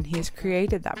you, and he has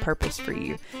created that purpose for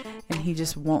you. And he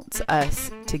just wants us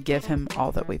to give him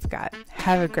all that we've got.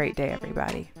 Have a great day,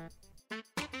 everybody.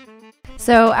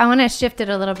 So I want to shift it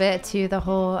a little bit to the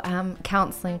whole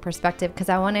counseling perspective, because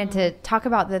I wanted to talk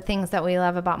about the things that we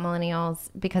love about millennials,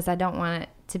 because I don't want it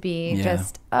to be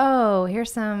just, oh,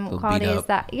 here's some qualities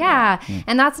that,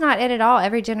 and that's not it at all.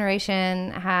 Every generation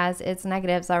has its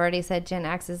negatives. I already said Gen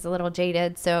X is a little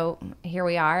jaded, so here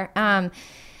we are.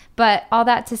 But all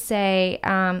that to say,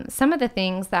 some of the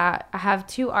things that I have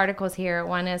 2 articles here.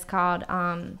 One is called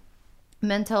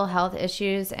Mental Health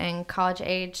Issues and College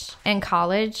Age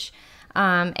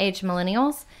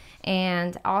Millennials,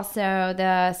 and also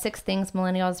the 6 things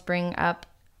millennials bring up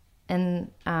in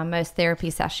most therapy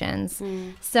sessions.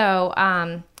 So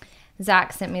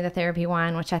Zach sent me the therapy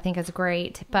one, which I think is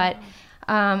great. But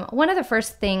one of the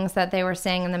first things that they were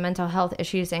saying in the mental health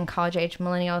issues in college age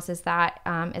millennials is that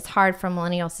it's hard for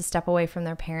millennials to step away from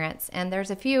their parents. And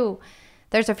there's a few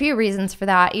reasons for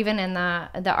that. Even in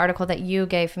the article that you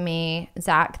gave me,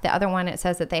 Zach, the other one, it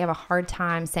says that they have a hard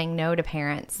time saying no to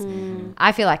parents.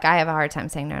 I feel like I have a hard time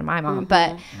saying no to my mom.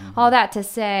 But all that to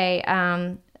say,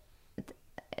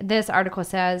 this article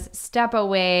says, step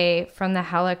away from the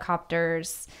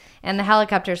helicopters. And the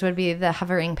helicopters would be the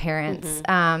hovering parents.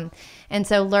 And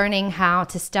so learning how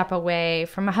to step away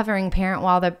from a hovering parent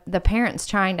while the parent's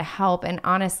trying to help. And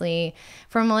honestly,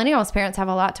 for millennials, parents have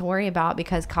a lot to worry about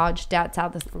because college debt's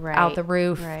out the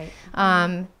roof.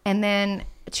 And then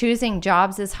choosing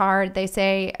jobs is hard, they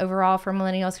say, overall for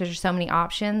millennials, because there's so many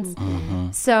options.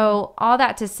 So all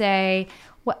that to say,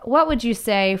 what would you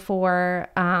say for...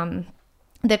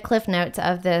 the cliff notes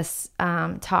of this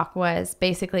talk was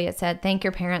basically, it said, thank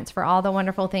your parents for all the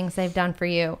wonderful things they've done for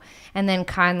you, and then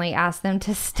kindly ask them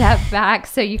to step back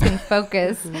so you can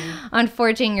focus on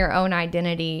forging your own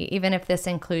identity, even if this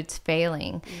includes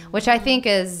failing, which I think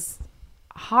is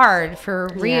hard for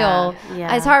real.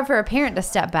 It's hard for a parent to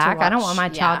step back. I don't want my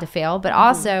child to fail, but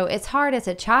also it's hard as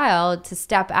a child to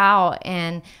step out,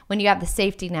 and when you have the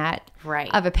safety net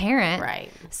of a parent.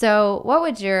 So what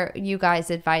would you guys'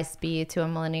 advice be to a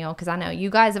millennial? Because I know you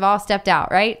guys have all stepped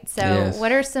out, right? So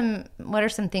what are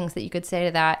some things that you could say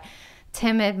to that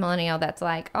timid millennial that's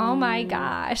like, oh my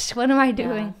gosh, what am I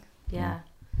doing? You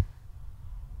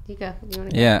go.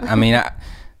 I mean,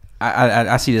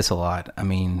 I see this a lot. I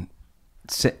mean,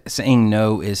 saying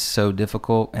no is so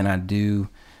difficult, and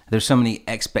there's so many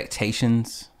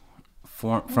expectations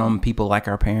from people like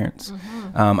our parents.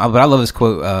 But I love this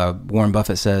quote. Warren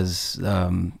Buffett says,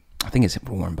 I think it's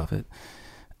Warren Buffett,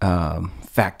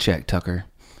 fact check Tucker.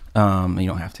 You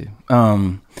don't have to.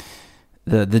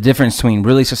 The difference between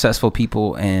really successful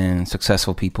people and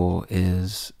successful people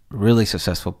is really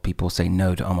successful people say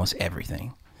no to almost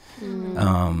everything.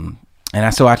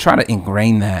 So I try to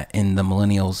ingrain that in the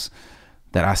millennials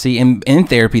that I see in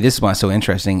therapy. This is why it's so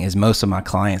interesting, is most of my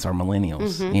clients are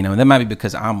millennials. And that might be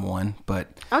because I'm one, but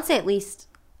I would say at least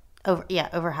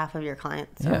over half of your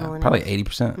clients are millennials. Probably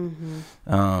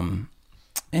 80%.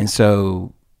 And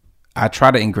so I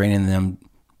try to ingrain in them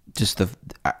just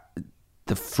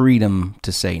the freedom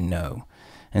to say no.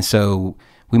 And so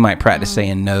we might practice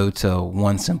saying no to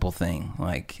one simple thing.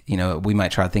 Like, we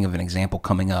might try to think of an example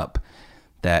coming up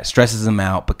that stresses them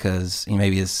out because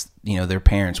maybe it's, their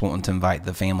parents wanting to invite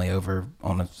the family over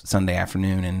on a Sunday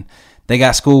afternoon, and they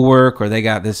got schoolwork or they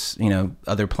got this,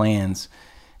 other plans.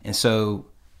 And so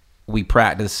we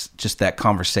practice just that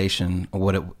conversation,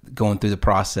 going through the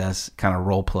process, kind of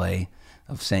role play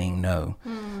of saying no.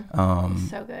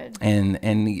 So good. And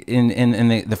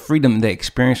the freedom they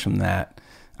experience from that,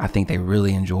 I think they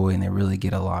really enjoy and they really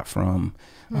get a lot from.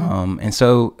 And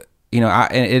so,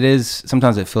 it is,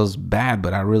 sometimes it feels bad,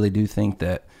 but I really do think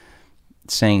that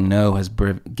saying no has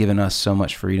given us so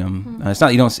much freedom. It's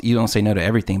not, you don't say no to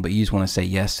everything, but you just want to say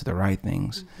yes to the right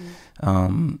things.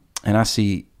 And I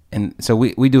see, and so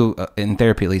we do, in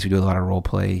therapy at least, we do a lot of role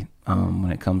play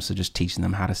when it comes to just teaching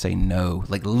them how to say no,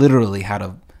 like literally how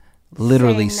to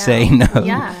say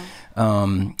no.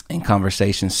 In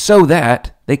conversations, so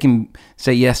that they can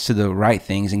say yes to the right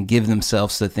things and give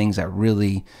themselves the things that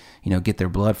really, get their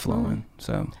blood flowing.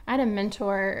 So I had a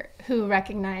mentor who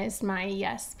recognized my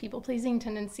people-pleasing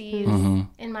tendencies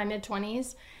in my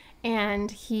mid-20s, and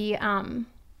he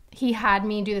had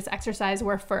me do this exercise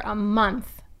where for a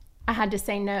month I had to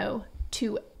say no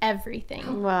to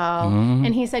everything. Wow.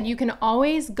 And he said, you can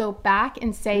always go back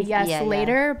and say yes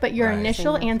later, but your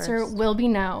initial answer will be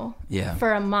no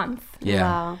for a month.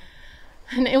 Wow.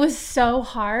 And it was so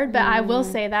hard, but I will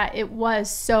say that it was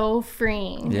so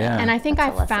freeing. And I think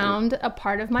I found a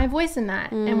part of my voice in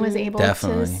that and was able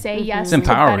to say yes. It's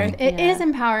empowering. It is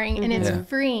empowering and it's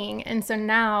freeing. And so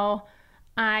now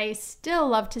I still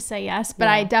love to say yes, but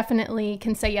I definitely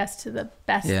can say yes to the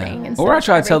best thing. Instead Or I of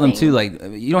try to tell them everything. too, like,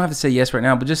 you don't have to say yes right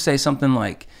now, but just say something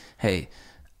like, hey,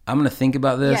 I'm going to think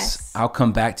about this. Yes. I'll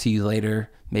come back to you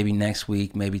later, maybe next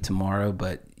week, maybe tomorrow,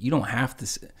 but you don't have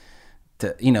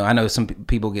to, you know, I know some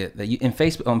people get that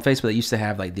on Facebook, they used to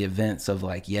have like the events of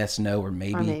like yes, no, or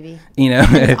maybe. You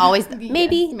know, Always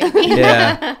maybe.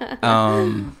 Yeah.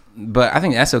 But I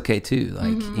think that's okay too.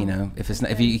 Like, you know,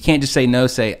 if you can't just say no,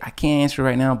 say I can't answer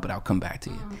right now, but I'll come back to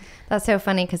you. That's so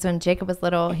funny because when Jacob was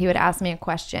little, he would ask me a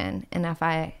question, and if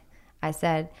I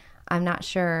said I'm not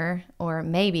sure or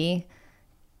maybe,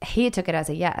 he took it as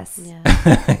a yes.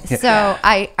 Yeah. So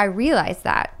I realized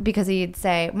that because he'd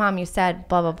say, "Mom, you said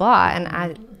blah blah blah,"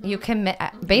 and you commit.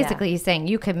 Basically, he's saying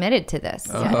you committed to this,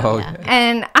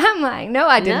 and I'm like, "No,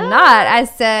 I did not. I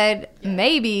said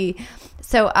maybe."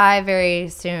 So I very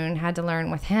soon had to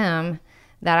learn with him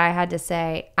that I had to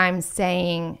say, I'm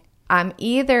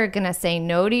either going to say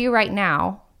no to you right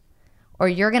now, or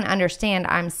you're going to understand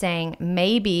I'm saying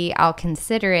maybe I'll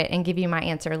consider it and give you my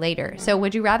answer later. So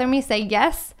would you rather me say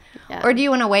yes, or do you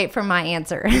want to wait for my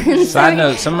answer? Side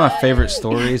note, some of my favorite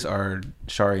stories are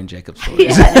Shari and Jacob's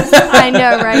stories. Yes, I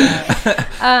know,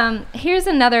 right? Here's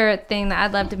another thing that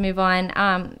I'd love to move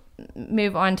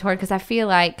on toward, because I feel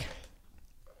like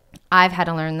I've had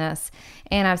to learn this,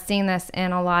 and I've seen this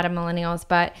in a lot of millennials,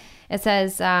 but it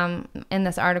says in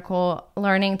this article,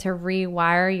 learning to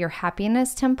rewire your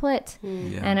happiness template.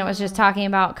 And it was just talking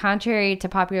about, contrary to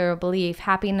popular belief,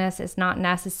 happiness is not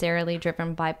necessarily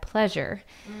driven by pleasure.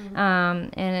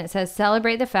 And it says,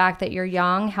 celebrate the fact that you're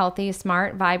young, healthy,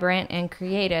 smart, vibrant, and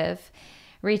creative.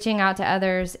 Reaching out to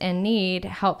others in need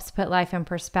helps put life in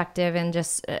perspective, and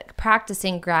just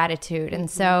practicing gratitude.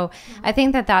 And so I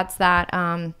think that's that,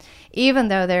 even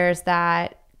though there's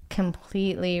that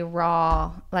completely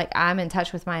raw, like I'm in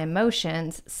touch with my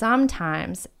emotions,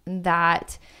 sometimes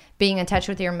that being in touch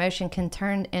with your emotion can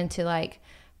turn into like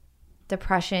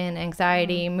depression,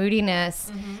 anxiety,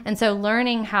 moodiness. And so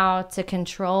learning how to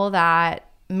control that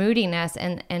moodiness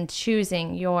and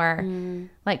choosing your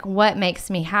like what makes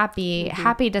me happy.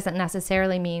 Happy doesn't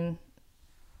necessarily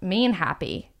mean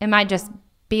happy. It might just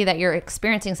be that you're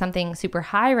experiencing something super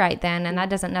high right then, and that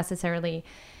doesn't necessarily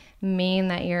mean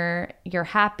that you're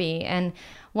happy. And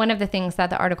one of the things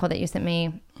that the article that you sent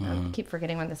me, I keep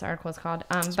forgetting what this article is called,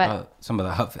 but some of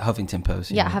the Huffington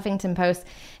Post. Huffington Post.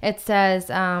 It says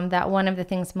that one of the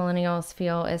things millennials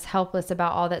feel is helpless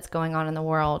about all that's going on in the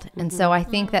world. And so I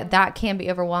think that can be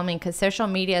overwhelming, because social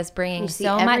media is bringing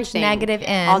so much negative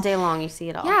in. All day long, you see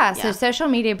it all. Yeah, so social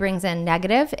media brings in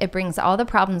negative. It brings all the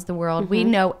problems of the world. We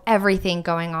know everything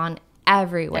going on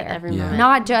everywhere. At every moment.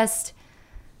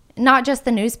 Not just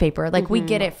the newspaper. Like we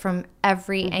get it from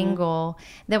every angle.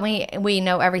 Then we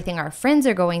know everything our friends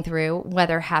are going through,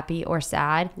 whether happy or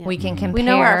sad. We can compare. We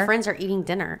know where our friends are eating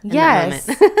dinner. Yes.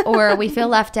 Or we feel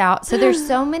left out. So there's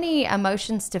so many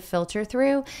emotions to filter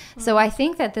through. So I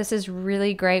think that this is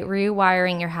really great.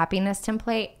 Rewiring your happiness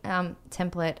template,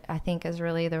 I think is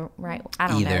really the right, I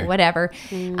don't know, whatever.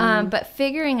 But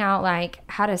figuring out like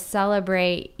how to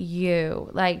celebrate you,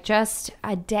 like just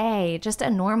a day, just a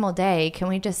normal day. Can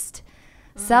we just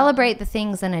celebrate the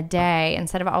things in a day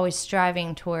instead of always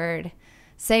striving toward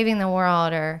saving the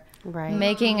world or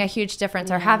making a huge difference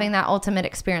or having that ultimate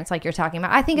experience like you're talking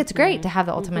about? I think it's great to have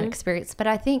the ultimate experience, but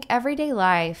I think everyday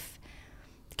life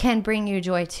can bring you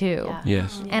joy too.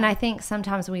 Yes. And I think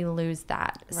sometimes we lose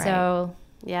that. So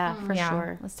for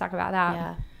sure. Let's talk about that.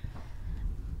 Yeah.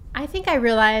 I think I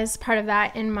realized part of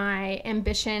that in my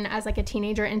ambition as like a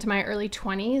teenager into my early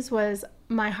 20s was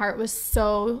my heart was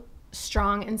so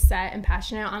strong and set and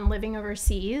passionate on living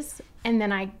overseas. And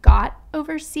then I got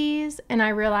overseas and I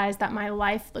realized that my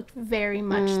life looked very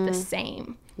much the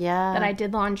same. Yeah. That I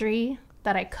did laundry,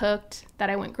 that I cooked, that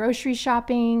I went grocery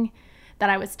shopping, that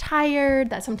I was tired,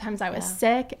 that sometimes I was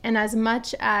sick. And as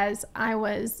much as I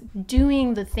was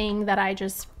doing the thing that I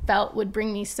just felt would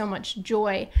bring me so much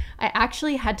joy, I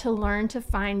actually had to learn to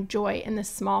find joy in the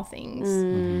small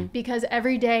things, because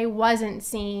every day wasn't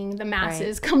seeing the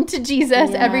masses come to Jesus.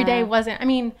 Every day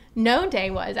wasn't, no day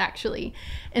was actually.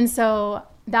 And so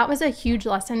that was a huge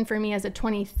lesson for me as a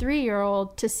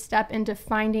 23-year-old to step into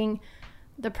finding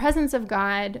the presence of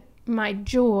God, my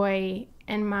joy,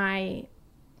 and my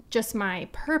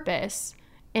purpose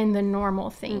in the normal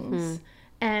things.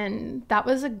 And that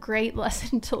was a great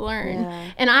lesson to learn.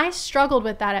 And I struggled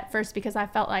with that at first because I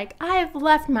felt like I've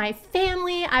left my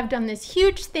family. I've done this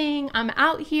huge thing. I'm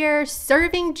out here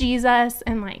serving Jesus,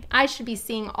 and like I should be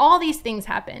seeing all these things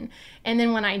happen. And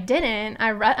then when I didn't,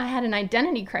 I had an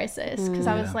identity crisis because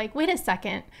I was like, wait a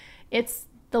second, it's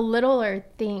the littler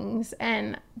things.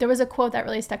 And there was a quote that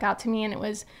really stuck out to me, and it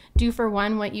was, do for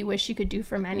one what you wish you could do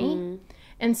for many.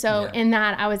 And so in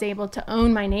that, I was able to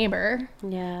own my neighbor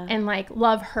and like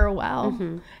love her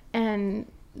well and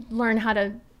learn how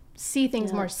to see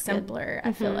things more simpler.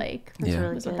 I feel like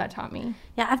that's what that taught me.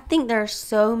 Yeah, I think there are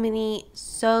so many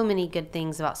good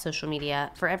things about social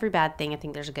media. For every bad thing, I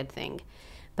think there's a good thing.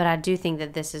 But I do think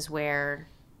that this is where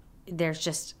there's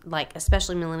just like,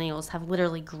 especially millennials have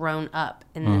literally grown up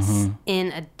in this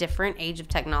in a different age of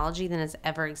technology than has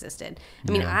ever existed.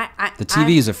 I mean, the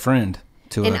TV is a friend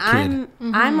to a kid.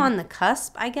 I'm on the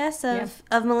cusp, I guess, of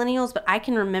millennials, but I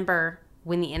can remember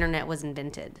when the internet was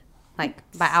invented. Like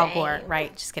by Al Gore,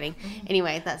 right? Just kidding.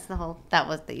 Anyway, there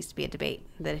used to be a debate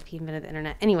that if he invented the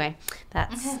internet. Anyway,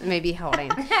 that's maybe how old I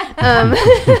am.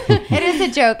 It is a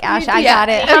joke, Ash. I got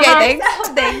it. Okay,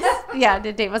 thanks. Yeah, I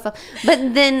did date myself.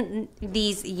 But then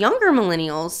these younger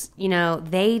millennials, you know,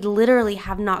 they literally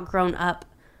have not grown up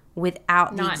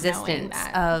without the existence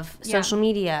of social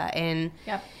media. And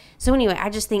so anyway, I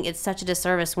just think it's such a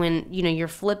disservice when, you know, you're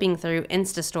flipping through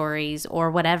Insta stories or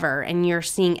whatever and you're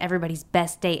seeing everybody's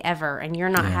best day ever and you're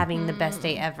not having the best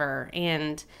day ever.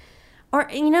 And, or,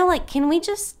 you know, like, can we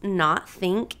just not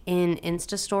think in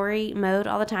Insta story mode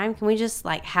all the time? Can we just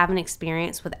like have an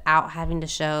experience without having to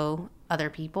show other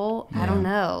people? I don't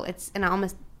know. And I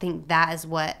almost think that is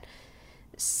what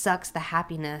sucks the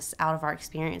happiness out of our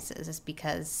experiences, is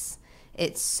because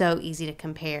it's so easy to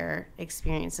compare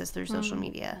experiences through social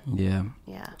media. Yeah.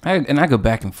 I go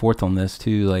back and forth on this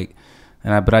too. Like,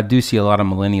 but I do see a lot of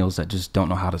millennials that just don't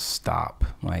know how to stop.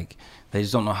 Like, they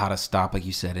just don't know how to stop, like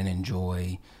you said, and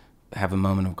enjoy, have a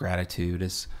moment of gratitude.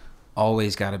 It's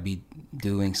always got to be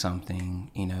doing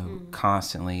something, you know,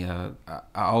 constantly. I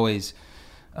always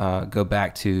go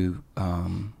back to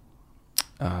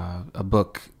a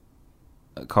book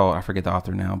called, I forget the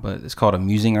author now, but it's called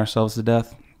Amusing Ourselves to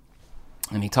Death.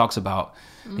 And he talks about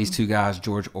these two guys,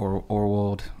 George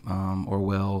Orwell,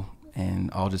 and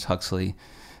Aldous Huxley.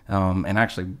 And I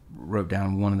actually wrote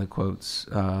down one of the quotes.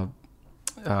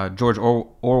 George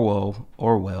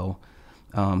Orwell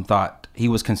thought he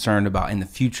was concerned about in the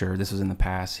future. This was in the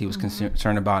past. He was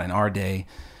concerned about in our day,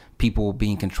 people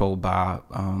being controlled by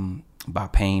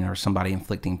pain or somebody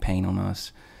inflicting pain on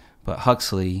us. But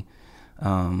Huxley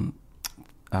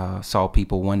saw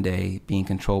people one day being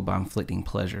controlled by inflicting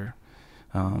pleasure.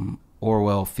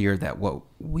 Orwell feared that what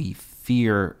we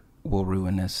fear will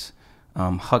ruin us.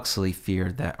 Huxley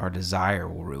feared that our desire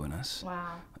will ruin us.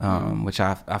 Wow. Which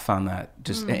I found that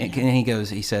just, and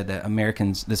he said that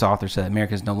this author said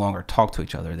Americans no longer talk to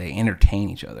each other, they entertain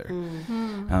each other.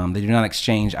 They do not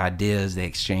exchange ideas, they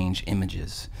exchange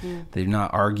images. They do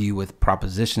not argue with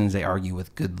propositions, they argue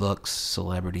with good looks,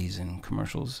 celebrities, and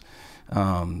commercials.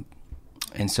 And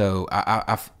so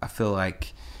I feel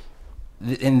like,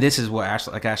 and this is what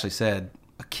Ashley said,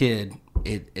 a kid,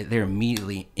 they're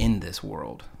immediately in this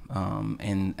world.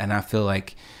 And I feel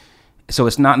like, so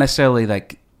it's not necessarily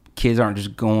like kids aren't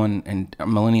just going, and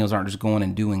millennials aren't just going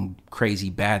and doing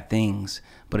crazy bad things,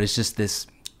 but it's just this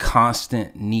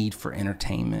constant need for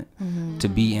entertainment, to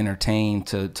be entertained,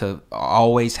 to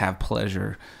always have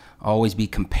pleasure, always be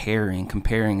comparing.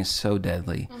 Comparing is so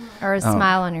deadly. Or a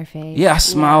smile on your face. Yeah, a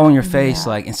smile on your face.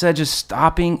 Like, instead of just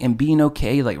stopping and being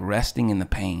okay, like resting in the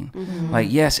pain.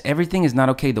 Like, yes, everything is not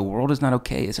okay. The world is not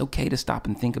okay. It's okay to stop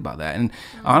and think about that. And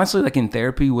honestly, like in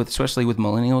therapy, especially with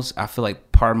millennials, I feel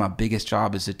like part of my biggest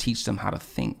job is to teach them how to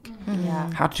think,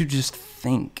 how to just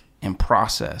think and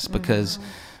process, because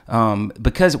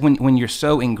when you're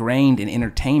so ingrained in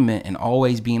entertainment and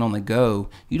always being on the go,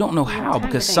 you don't know how,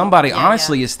 because somebody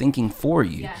honestly is thinking for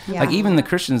you. Like even the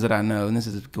Christians that I know, and this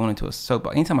is going into a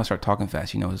soapbox. Anytime I start talking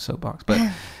fast, you know it's a soapbox.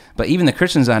 But even the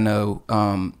Christians I know,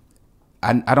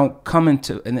 I don't come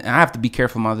into, and I have to be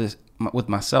careful with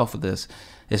myself with this.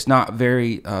 It's not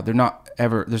very, they're not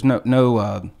ever, there's no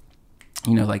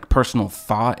like personal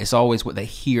thought. It's always what they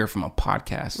hear from a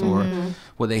podcast or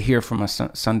what they hear from a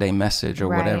Sunday message or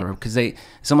whatever, because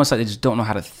it's almost like they just don't know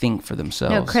how to think for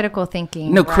themselves. No critical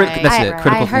thinking. That's it.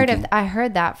 Critical thinking. I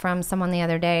heard that from someone the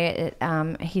other day.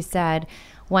 He said,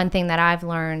 one thing that I've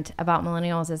learned about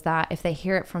millennials is that if they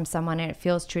hear it from someone and it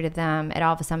feels true to them, it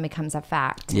all of a sudden becomes a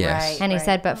fact. Yes. And he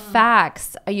said, but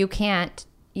facts, you can't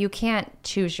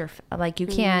choose you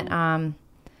can't,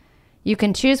 you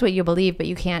can choose what you believe, but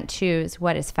you can't choose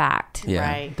what is fact.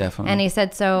 Yeah, definitely. And he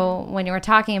said, so when you were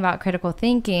talking about critical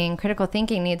thinking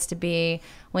needs to be,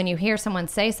 when you hear someone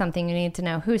say something, you need to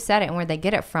know who said it and where they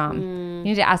get it from. You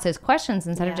need to ask those questions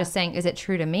instead of just saying, is it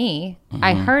true to me?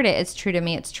 I heard it. It's true to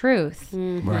me. It's truth.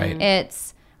 Right.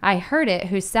 It's, I heard it,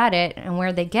 who said it, and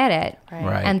where they get it.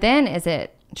 Right. And then is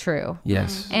it true.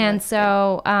 Yes. And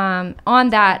so on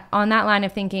that line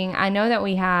of thinking, I know that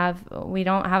we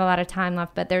don't have a lot of time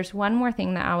left, but there's one more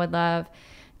thing that I would love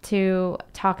to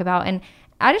talk about. And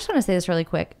I just want to say this really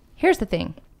quick. Here's the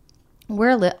thing.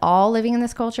 We're all living in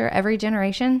this culture, every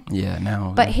generation. Yeah,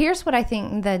 now. But here's what I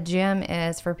think the gym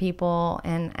is for people.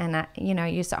 And I,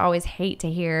 used to always hate to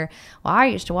hear, well, I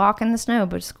used to walk in the snow,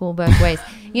 but school both ways.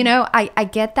 I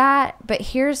get that. But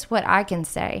here's what I can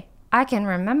say. I can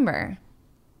remember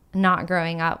not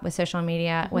growing up with social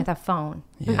media with a phone.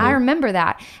 Yeah. I remember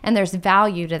that. And there's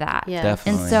value to that. Yeah.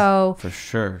 Definitely. And so for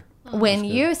sure. when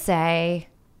you say,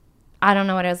 I don't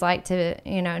know what it was like to,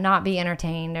 not be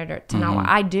entertained or to not,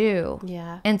 I do.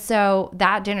 Yeah. And so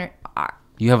that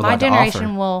You have a my lot to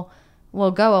generation offer.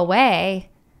 will go away,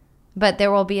 but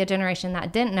there will be a generation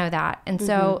that didn't know that. And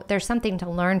so there's something to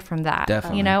learn from that.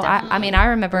 Definitely. I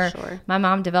remember sure. my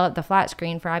mom developed the flat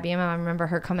screen for IBM. I remember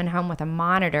her coming home with a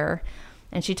monitor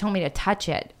and she told me to touch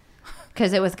it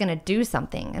because it was going to do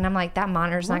something. And I'm like, that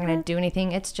monitor's not going to do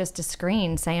anything. It's just a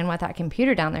screen saying what that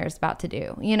computer down there is about to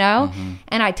do, And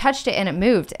I touched it and it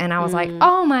moved. And I was like,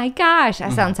 oh my gosh, I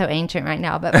sound so ancient right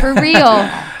now. But for real,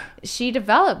 she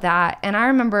developed that. And I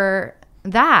remember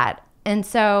that. And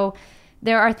so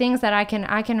there are things that I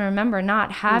can remember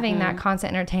not having that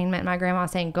constant entertainment. My grandma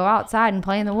saying, go outside and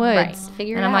play in the woods. Right.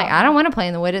 Figure and it I'm like, out. I don't want to play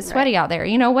in the woods. It's sweaty out there,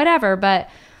 whatever. But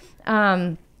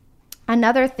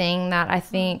another thing that I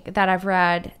think that I've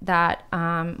read that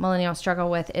millennials struggle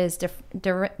with is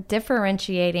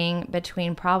differentiating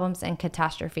between problems and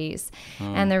catastrophes.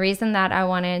 And the reason that I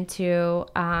wanted to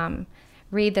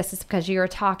read this is because you were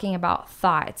talking about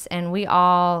thoughts, and we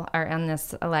all are in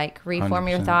this, like, reform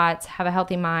your 100%. thoughts, have a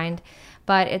healthy mind.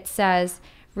 But it says,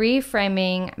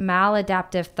 reframing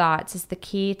maladaptive thoughts is the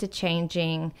key to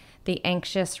changing the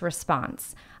anxious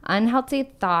response. Unhealthy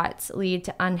thoughts lead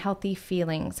to unhealthy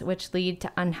feelings, which lead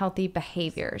to unhealthy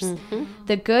behaviors.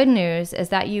 The good news is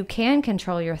that you can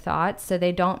control your thoughts so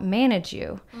they don't manage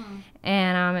you.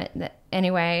 And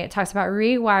anyway, it talks about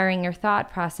rewiring your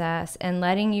thought process and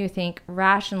letting you think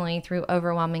rationally through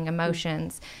overwhelming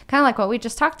emotions. Kind of like what we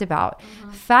just talked about.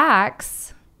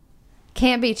 Facts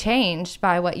can't be changed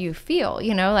by what you feel.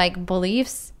 Like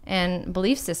beliefs and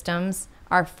belief systems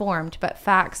are formed, but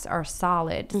facts are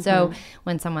solid. So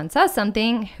when someone says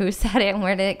something, who said it and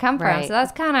where did it come from? Right. So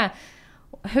that's kind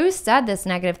of, who said this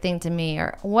negative thing to me,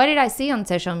 or what did I see on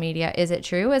social media? Is it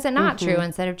true? Is it not true?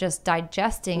 Instead of just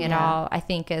digesting it all, I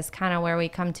think is kind of where we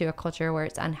come to a culture where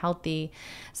it's unhealthy.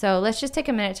 So let's just take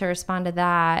a minute to respond to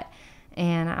that.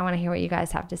 And I want to hear what you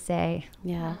guys have to say.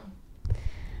 Yeah.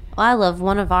 Well, I love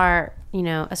one of our,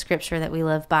 a scripture that we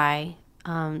live by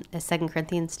is 2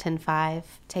 Corinthians 10:5.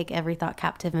 Take every thought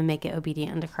captive and make it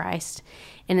obedient unto Christ.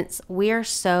 And we are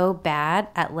so bad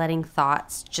at letting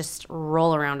thoughts just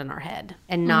roll around in our head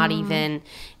and not even,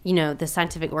 the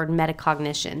scientific word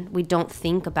metacognition. We don't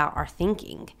think about our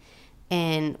thinking,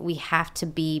 and we have to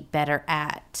be better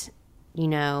at,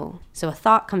 so a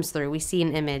thought comes through, we see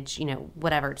an image,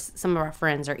 whatever. Some of our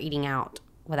friends are eating out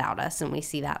without us, and we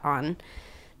see that on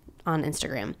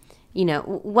Instagram.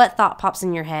 What thought pops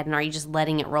in your head, and are you just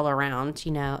letting it roll around?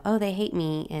 Oh, they hate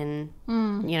me, and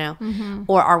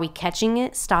or are we catching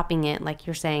it, stopping it, like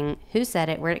you're saying? Who said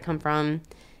it? Where did it come from?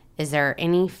 Is there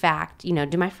any fact?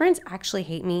 Do my friends actually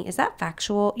hate me? Is that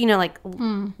factual?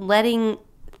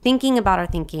 Thinking about our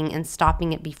thinking and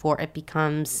stopping it before it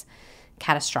becomes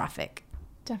catastrophic.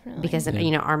 Definitely. Because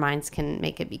our minds can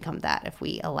make it become that if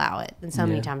we allow it, and so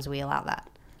many times we allow that.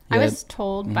 I was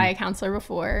told by a counselor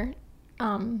before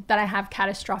that I have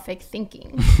catastrophic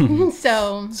thinking.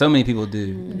 So many people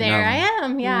do. there I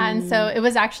am. Yeah. And so it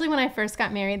was actually when I first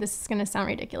got married. This is going to sound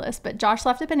ridiculous, but Josh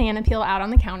left a banana peel out on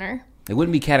the counter. It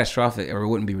wouldn't be catastrophic, or it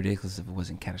wouldn't be ridiculous if it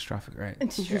wasn't catastrophic, right?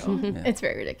 It's true. It's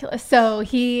very ridiculous. So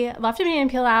he left a banana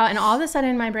peel out, and all of a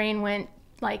sudden my brain went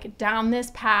like down this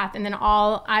path, and then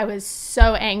I was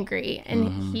so angry,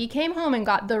 and he came home and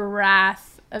got the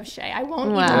wrath of Shay. I won't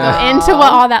even go into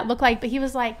what all that looked like, but he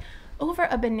was like, over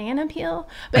a banana peel?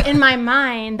 But in my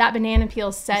mind, that banana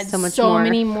peel said so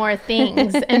many more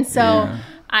things. And so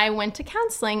I went to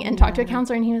counseling and talked to a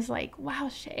counselor, and he was like, wow,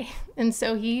 Shay. And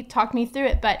so he talked me through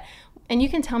it. And you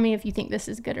can tell me if you think this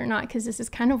is good or not, because this is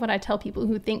kind of what I tell people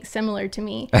who think similar to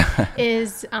me,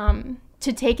 is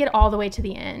to take it all the way to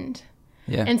the end.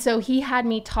 Yeah. And so he had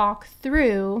me talk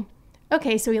through,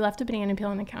 okay, so he left a banana peel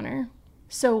on the counter.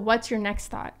 So what's your next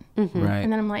thought? Right.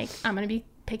 And then I'm like, I'm going to be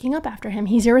picking up after him.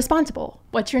 He's irresponsible.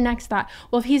 What's your next thought?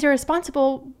 Well, if he's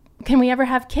irresponsible, can we ever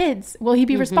have kids? Will he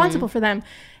be responsible for them?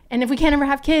 And if we can't ever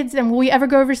have kids, then will we ever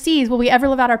go overseas? Will we ever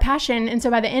live out our passion? And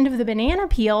so by the end of the banana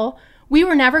peel, we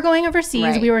were never going overseas.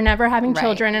 Right. We were never having Right.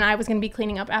 children, and I was going to be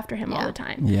cleaning up after him all the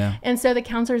time. Yeah. And so the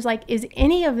counselor's like, is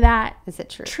any of that Is it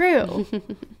true? true?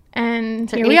 And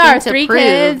So here we anything are, to 3 prove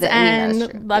kids that any of that's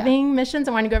and true. loving missions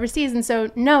and wanting to go overseas. And so,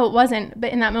 no, it wasn't.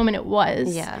 But in that moment, it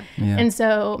was. Yeah. Yeah. And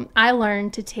so I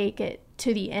learned to take it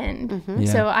to the end.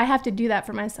 Yeah. So I have to do that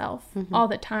for myself all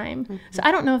the time. So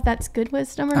I don't know if that's good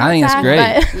wisdom or not. I think it's Zach, great.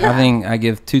 but- I think I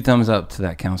give 2 thumbs up to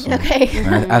that counselor. Okay.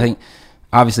 I think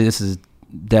obviously this is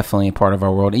definitely a part of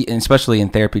our world, and especially in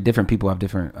therapy. Different people have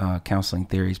different counseling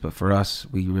theories, but for us,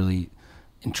 we really,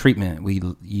 in treatment, we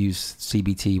use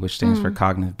CBT, which stands for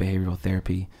cognitive behavioral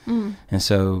therapy. And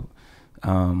so,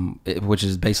 which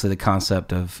is basically the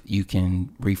concept of you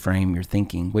can reframe your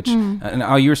thinking, which, and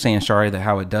all you were saying, Shari, that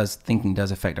how thinking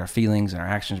does affect our feelings and our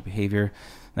actions, behavior.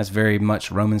 That's very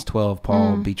much Romans 12,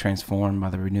 Paul, be transformed by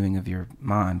the renewing of your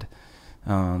mind.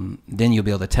 Then you'll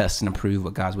be able to test and approve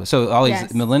what God's will. So all these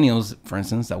Yes. millennials, for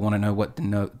instance, that want to know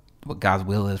what God's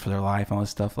will is for their life, and all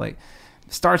this stuff, like,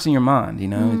 it starts in your mind,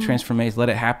 it transforms, let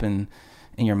it happen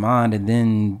in your mind, and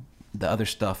then the other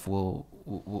stuff will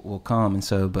come. And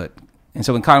so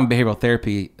in cognitive behavioral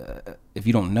therapy, if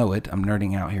you don't know it, I'm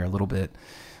nerding out here a little bit,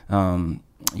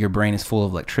 your brain is full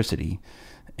of electricity.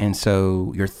 And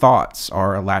so your thoughts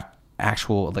are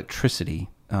actual electricity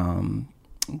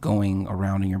going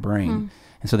around in your brain.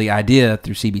 And so the idea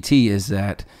through CBT is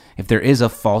that if there is a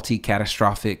faulty,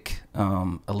 catastrophic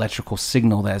electrical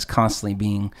signal that is constantly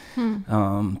being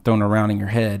thrown around in your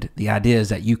head, the idea is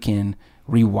that you can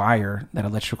rewire that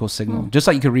electrical signal. Just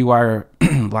like you could rewire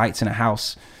lights in a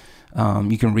house,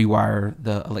 you can rewire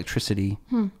the electricity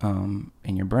in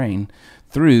your brain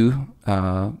through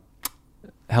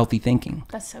healthy thinking.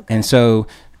 That's so good. And so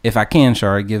if I can,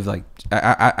 Shari, give I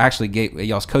actually gave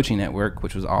y'all's coaching network,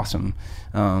 which was awesome.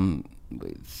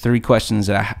 3 questions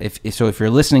that if you're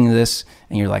listening to this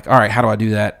and you're like, all right, how do I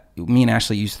do that? Me and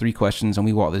Ashley use 3 questions, and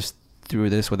we walk through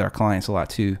this with our clients a lot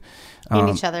too. And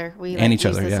each other. We use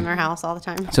this in our house all the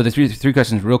time. So the three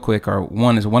questions real quick are,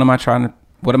 one is, what am I trying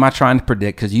to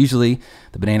predict? Because usually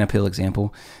the banana peel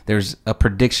example, there's a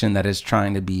prediction that is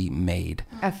trying to be made.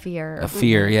 A fear. A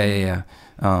fear. Yeah.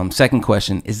 Second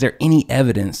question, is there any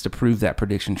evidence to prove that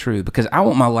prediction true? Because I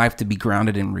want my life to be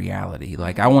grounded in reality.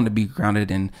 Like, I want to be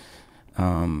grounded in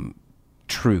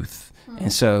truth.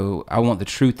 And so I want the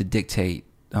truth to dictate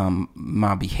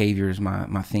my behaviors,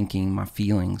 my thinking, my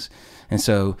feelings. And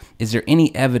so is there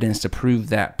any evidence to prove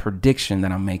that prediction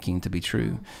that I'm making to be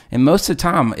true? And most of the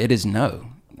time it is no.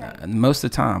 Most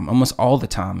of the time, almost all the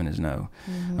time, it is no.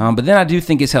 But then I do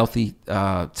think it's healthy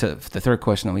to the third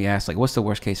question that we asked, like, what's the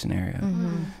worst case scenario?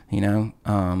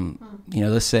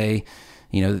 Let's say,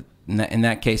 in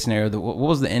that case scenario, what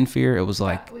was the end fear? It was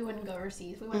like, we wouldn't go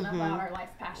overseas. We wouldn't allow our life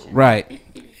passion. right.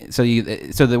 So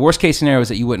the worst case scenario is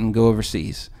that you wouldn't go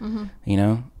overseas.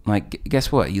 Like, guess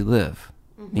what? You live.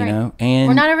 And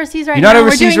we're not overseas right you're not now.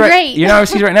 overseas We're doing right. great. You're not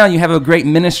overseas right now. You have a great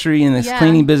ministry in this Yeah.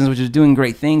 cleaning business, which is doing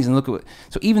great things. And look at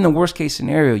so even the worst case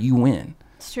scenario, you win.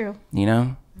 It's true.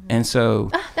 And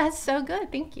so That's so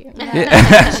good. Thank you.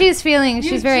 She's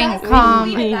very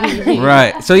calm.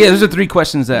 right. So those are 3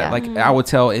 questions that Yeah. like I would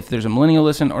tell if there's a millennial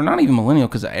listen, or not even millennial,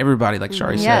 because everybody, like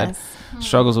Shari said,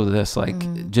 struggles with this.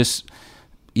 Like just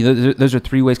those are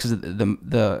 3 ways,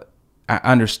 because I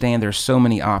understand there's so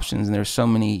many options and there's so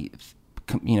many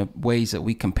ways that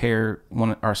we compare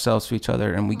ourselves to each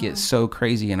other, and we get so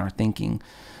crazy in our thinking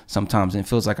sometimes, and it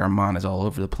feels like our mind is all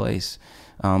over the place.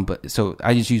 But so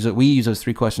we use those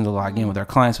 3 questions a lot, again, with our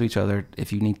clients, with each other.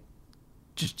 If you need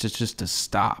just to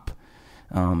stop,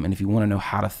 and if you want to know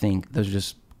how to think, those are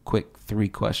just quick 3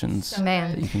 questions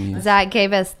that you can use. Zach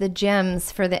gave us the gems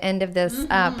for the end of this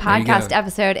podcast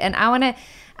episode, and I want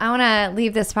to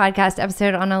leave this podcast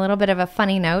episode on a little bit of a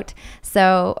funny note.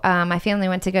 So my family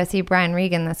went to go see Brian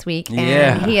Regan this week,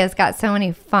 and he has got so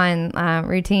many fun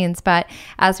routines. But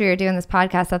as we were doing this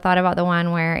podcast, I thought about the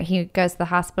one where he goes to the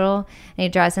hospital and he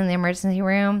drives in the emergency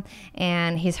room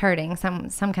and he's hurting, some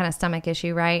kind of stomach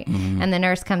issue, right? And the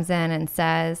nurse comes in and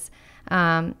says,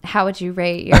 how would you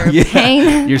rate your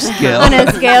pain your scale on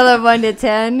a scale of 1 to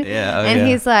 10?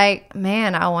 He's like,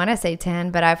 man, I want to say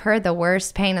 10, but I've heard the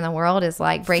worst pain in the world is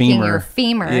like breaking your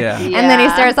femur. And then he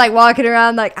starts like walking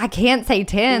around like, I can't say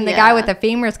 10. The guy with the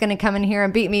femur is going to come in here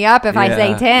and beat me up if I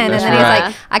say 10. And then he's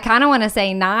like, I kind of want to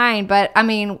say 9, but I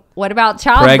mean, what about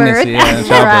childbirth? Pregnancy,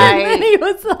 childbirth. Right. And he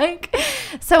was like,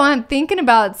 so I'm thinking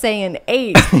about saying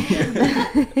 8,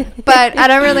 but I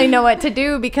don't really know what to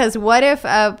do, because what if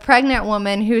a pregnant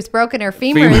woman who's broken her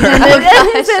femur is in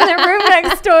the room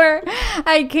next door?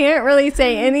 I can't really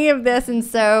say any of this. And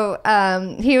so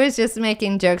he was just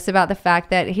making jokes about the fact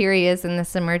that here he is in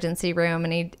this emergency room,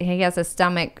 and he has a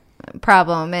stomach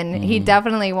problem, and he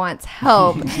definitely wants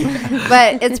help,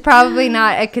 but it's probably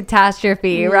not a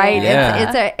catastrophe, right?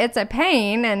 Yeah. It's a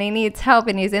pain, and he needs help,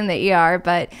 and he's in the ER,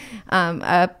 but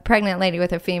a pregnant lady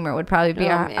with a femur would probably be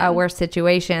a worse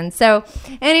situation. So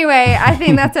anyway, I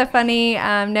think that's a funny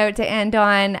note to end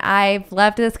on. I've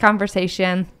loved this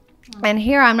conversation. And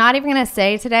here, I'm not even going to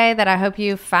say today that I hope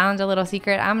you found a little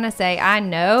secret. I'm going to say, I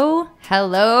know,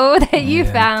 that you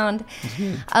found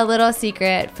a little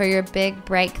secret for your big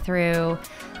breakthrough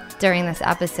during this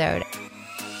episode.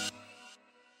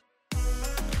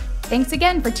 Thanks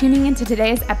again for tuning into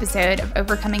today's episode of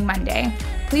Overcoming Monday.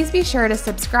 Please be sure to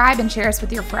subscribe and share us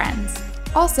with your friends.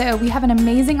 Also, we have an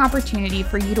amazing opportunity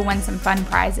for you to win some fun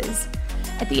prizes.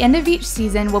 At the end of each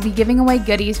season, we'll be giving away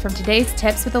goodies from today's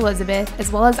Tips with Elizabeth,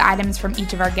 as well as items from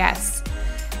each of our guests.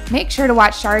 Make sure to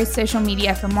watch Shari's social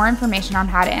media for more information on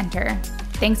how to enter.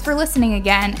 Thanks for listening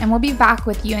again, and we'll be back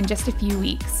with you in just a few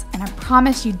weeks. And I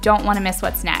promise you don't want to miss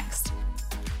what's next.